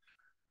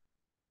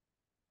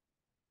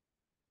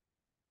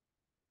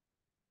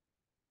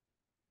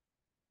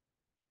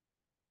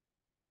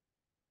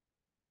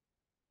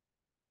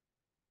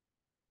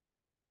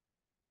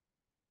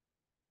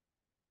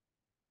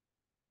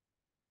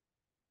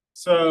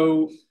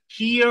 So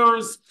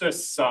here's the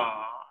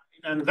sign,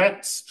 and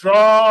let's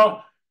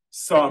draw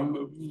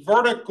some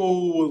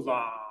vertical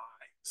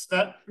lines.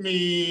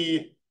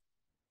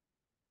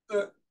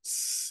 Let's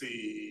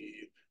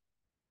see.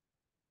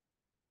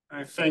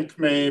 I think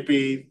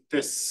maybe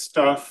this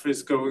stuff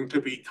is going to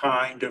be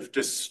kind of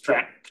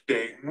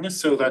distracting,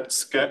 so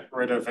let's get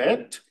rid of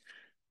it.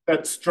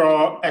 Let's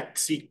draw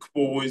x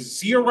equals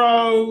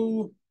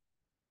 0,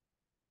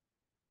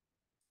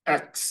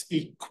 x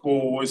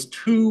equals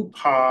 2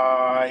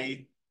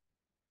 pi,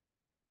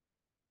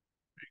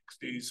 make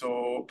these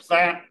all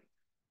that.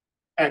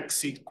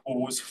 X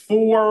equals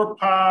 4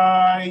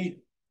 pi.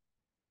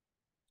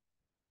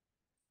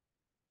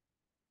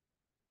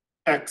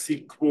 X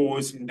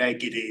equals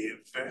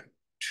negative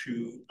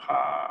 2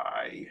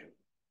 pi.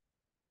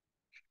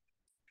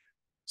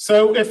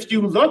 So if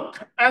you look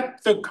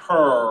at the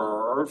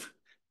curve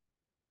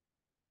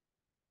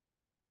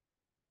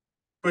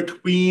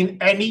between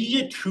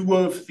any two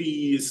of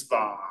these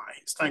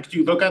lines, like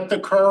you look at the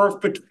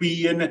curve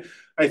between,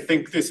 I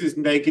think this is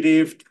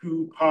negative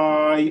 2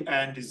 pi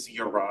and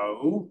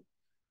 0,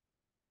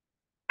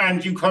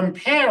 and you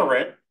compare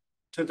it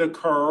to the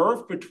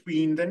curve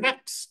between the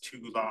next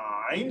two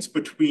lines,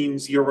 between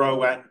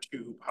 0 and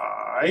 2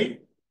 pi,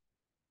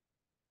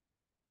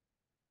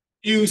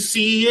 you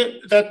see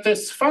that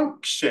this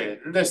function,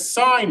 this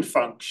sine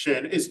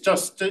function, is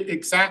just the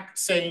exact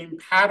same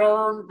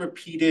pattern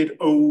repeated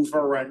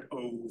over and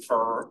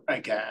over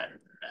again.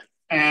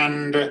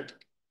 And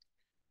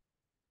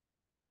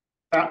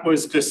that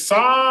was the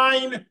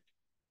sine,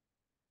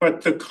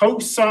 but the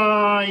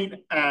cosine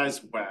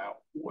as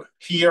well.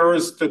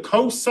 Here's the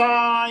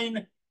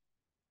cosine.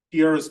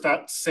 Here's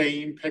that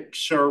same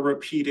picture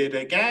repeated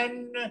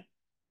again.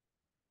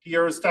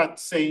 Here's that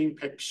same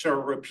picture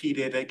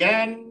repeated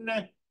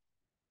again.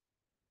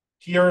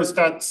 Here's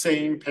that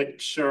same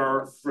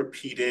picture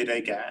repeated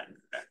again.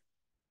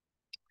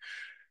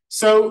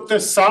 So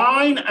the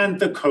sine and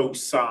the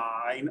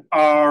cosine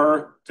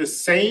are the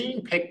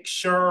same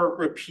picture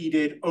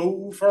repeated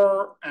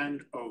over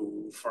and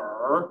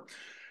over.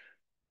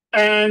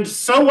 And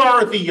so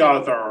are the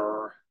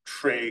other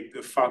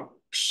trig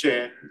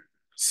functions.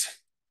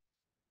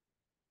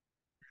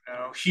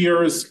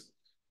 Here's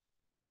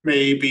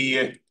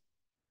maybe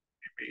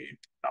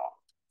not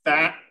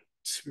that,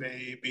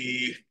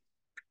 maybe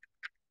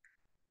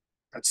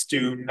let's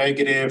do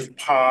negative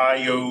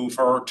pi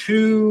over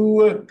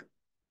 2,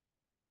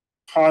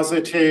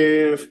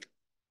 positive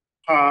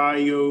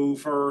pi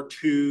over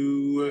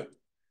 2,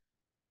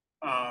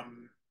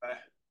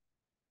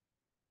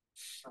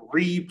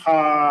 3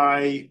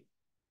 pi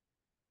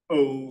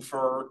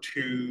over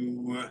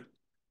 2.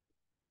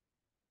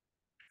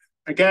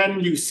 Again,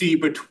 you see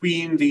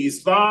between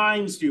these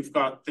lines, you've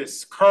got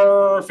this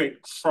curve.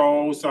 It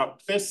crawls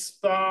up this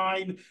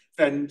line,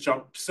 then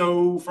jumps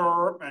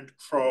over and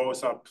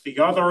crawls up the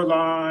other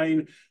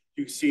line.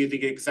 You see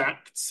the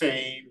exact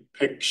same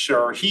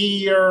picture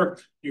here.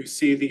 You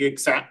see the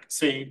exact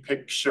same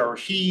picture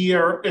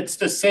here. It's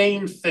the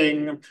same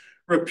thing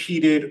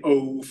repeated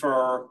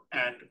over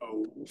and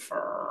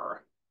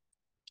over.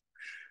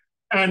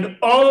 And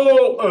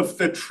all of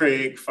the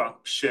trig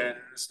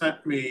functions,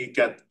 let me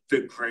get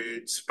the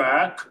grids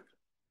back.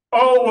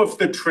 All of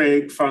the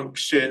trig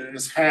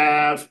functions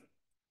have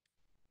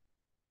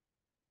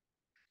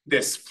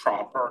this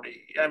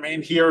property. I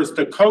mean, here's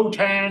the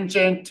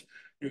cotangent.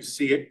 You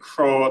see it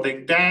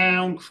crawling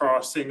down,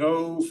 crossing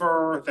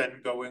over,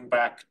 then going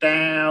back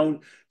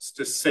down. It's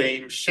the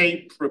same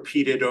shape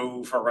repeated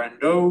over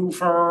and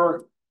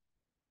over.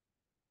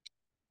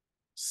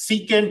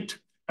 Secant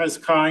has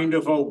kind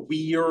of a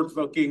weird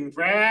looking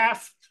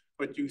graph,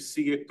 but you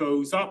see it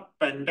goes up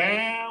and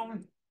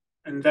down,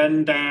 and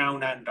then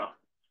down and up.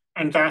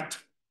 And that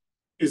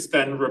is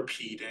then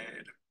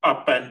repeated.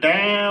 Up and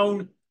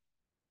down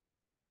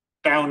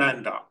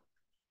and up.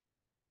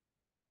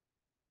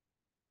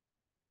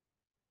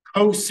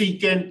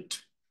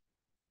 Cosecant,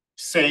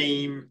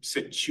 same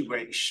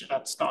situation.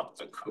 That's not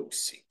the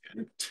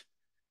cosecant.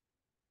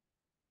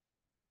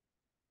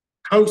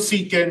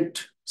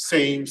 Cosecant,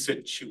 same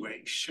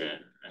situation.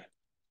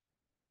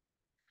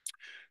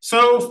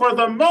 So for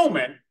the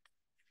moment,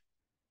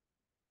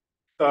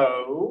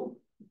 though,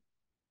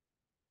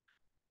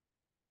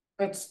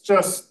 let's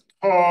just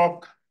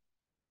talk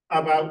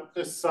about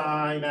the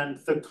sine and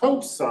the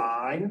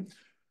cosine.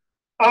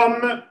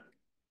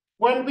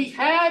 When we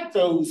had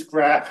those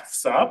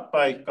graphs up,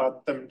 I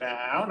got them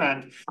down,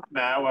 and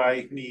now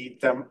I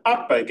need them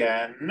up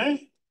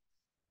again.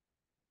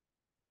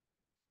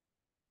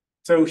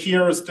 So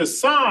here's the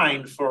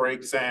sine, for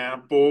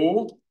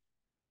example,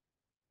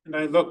 and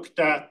I looked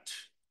at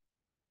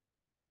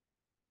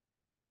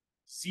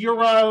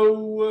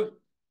 0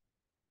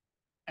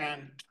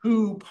 and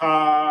 2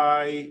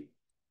 pi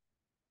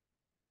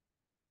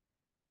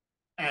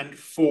and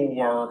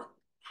 4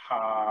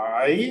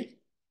 pi.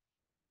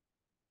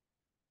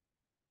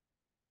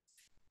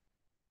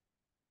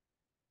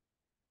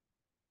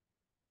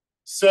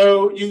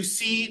 So you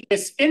see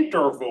this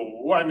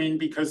interval, I mean,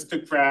 because the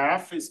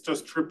graph is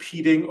just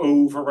repeating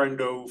over and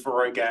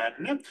over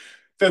again.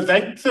 The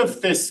length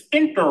of this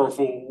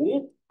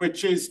interval,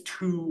 which is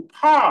 2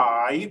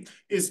 pi,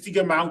 is the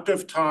amount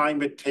of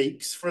time it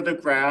takes for the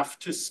graph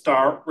to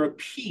start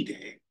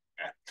repeating.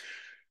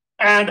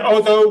 And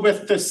although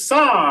with the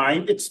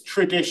sine, it's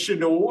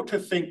traditional to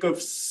think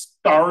of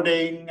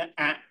starting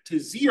at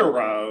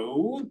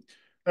 0,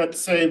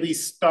 let's say we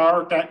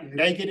start at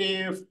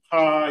negative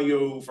pi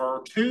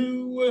over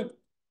 2,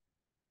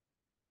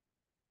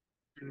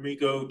 and we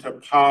go to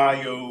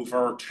pi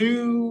over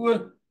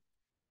 2,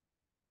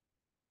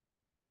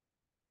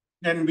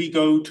 Then we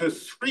go to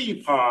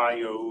 3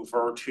 pi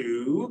over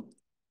 2.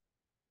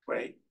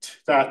 Wait,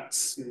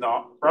 that's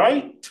not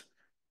right.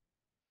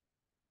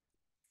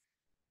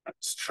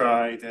 Let's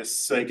try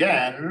this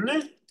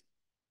again.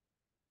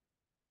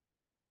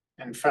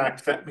 In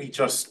fact, let me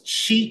just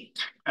cheat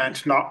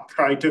and not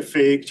try to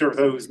figure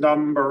those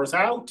numbers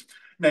out.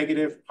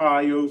 Negative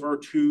pi over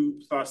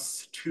 2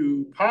 plus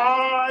 2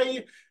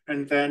 pi,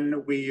 and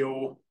then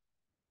we'll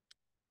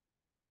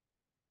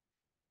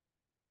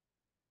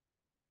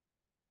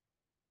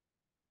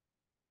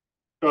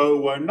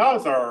go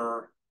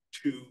another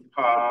 2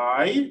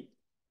 pi.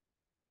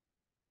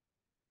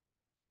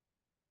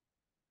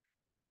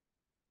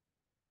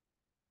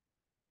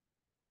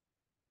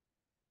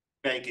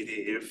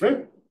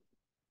 Negative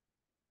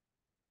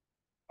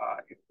pi.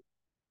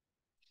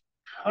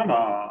 Come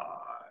on.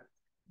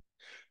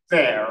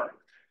 There.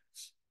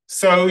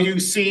 So you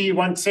see,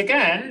 once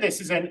again,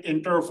 this is an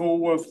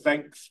interval of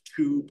length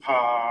 2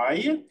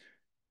 pi.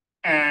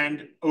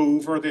 And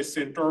over this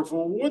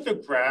interval, the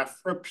graph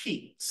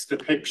repeats. The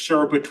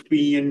picture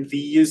between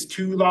these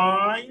two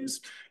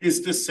lines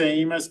is the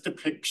same as the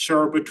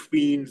picture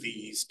between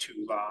these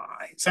two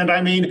lines. And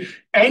I mean,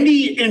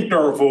 any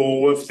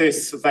interval of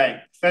this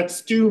length,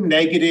 let's do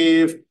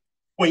negative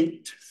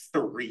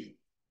 0.3.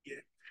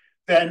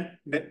 Then,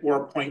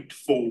 or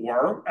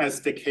 0.4,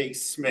 as the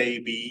case may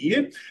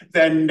be,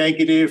 then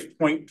negative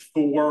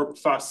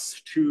 0.4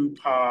 plus 2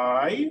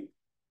 pi,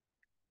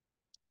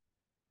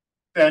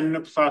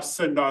 then plus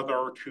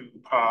another 2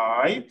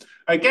 pi.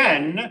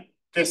 Again,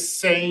 the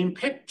same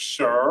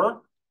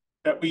picture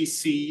that we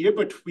see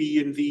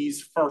between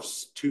these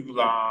first two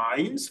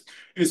lines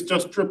is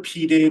just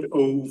repeated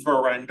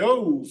over and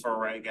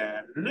over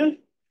again.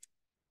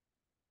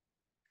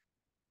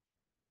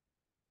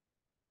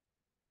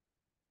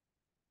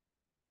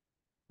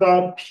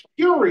 The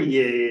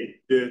period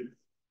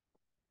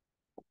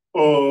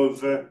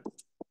of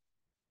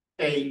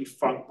a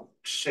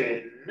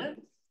function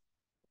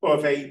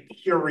of a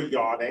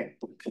periodic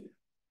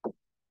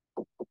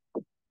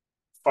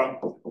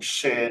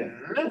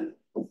function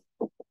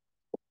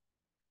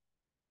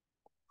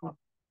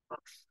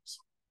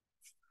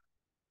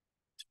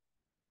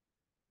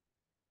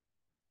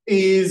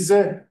is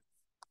the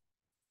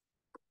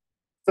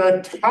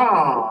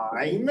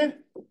time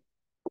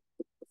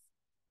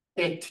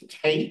it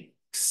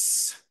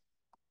takes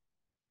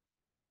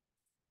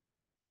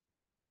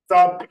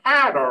the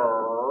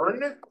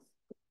pattern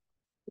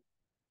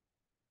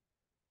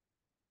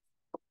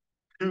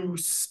to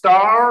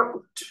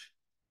start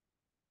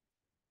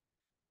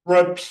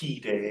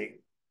repeating.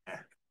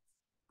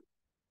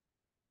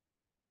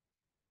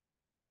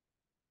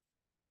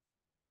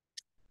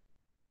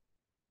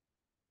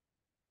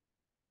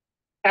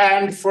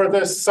 And for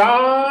the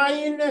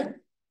sine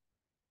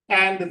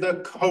and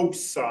the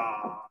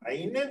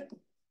cosine,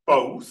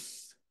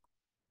 both,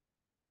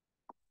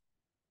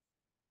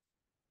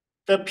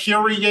 the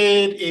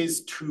period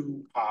is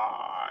 2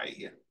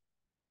 pi.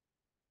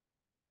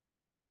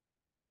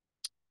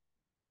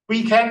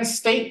 We can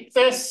state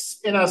this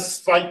in a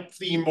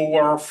slightly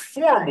more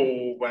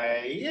formal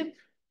way.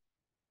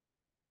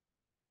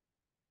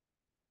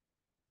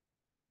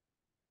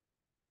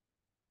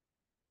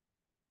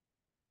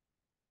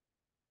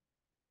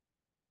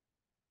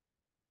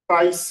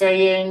 By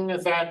saying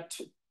that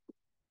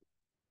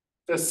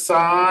the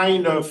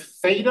sine of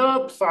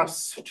theta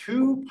plus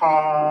 2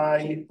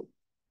 pi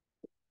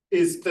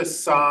is the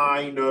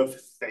sine of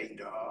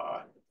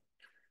theta.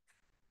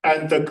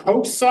 And the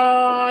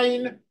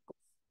cosine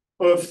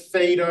of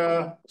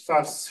theta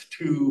plus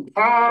 2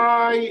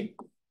 pi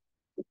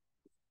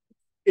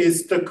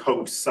is the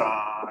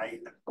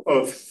cosine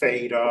of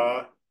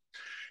theta.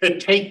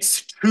 It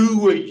takes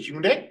 2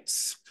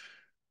 units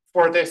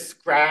for this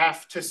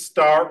graph to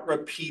start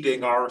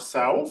repeating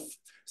ourselves.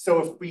 So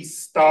if we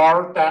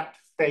start at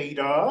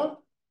theta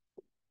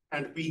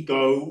and we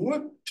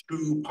go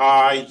 2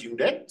 pi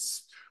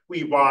units,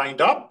 we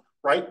wind up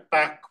right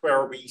back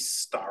where we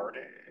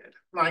started.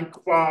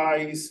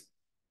 Likewise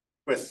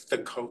with the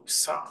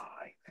cosine.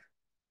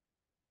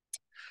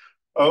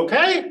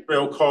 Okay,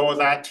 we'll call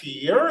that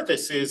here.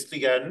 This is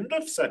the end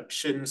of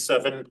section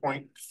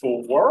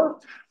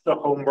 7.4. The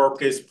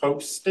homework is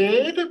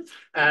posted,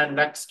 and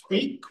next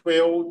week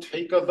we'll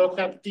take a look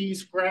at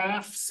these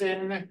graphs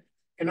in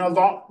a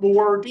lot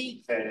more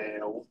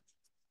detail.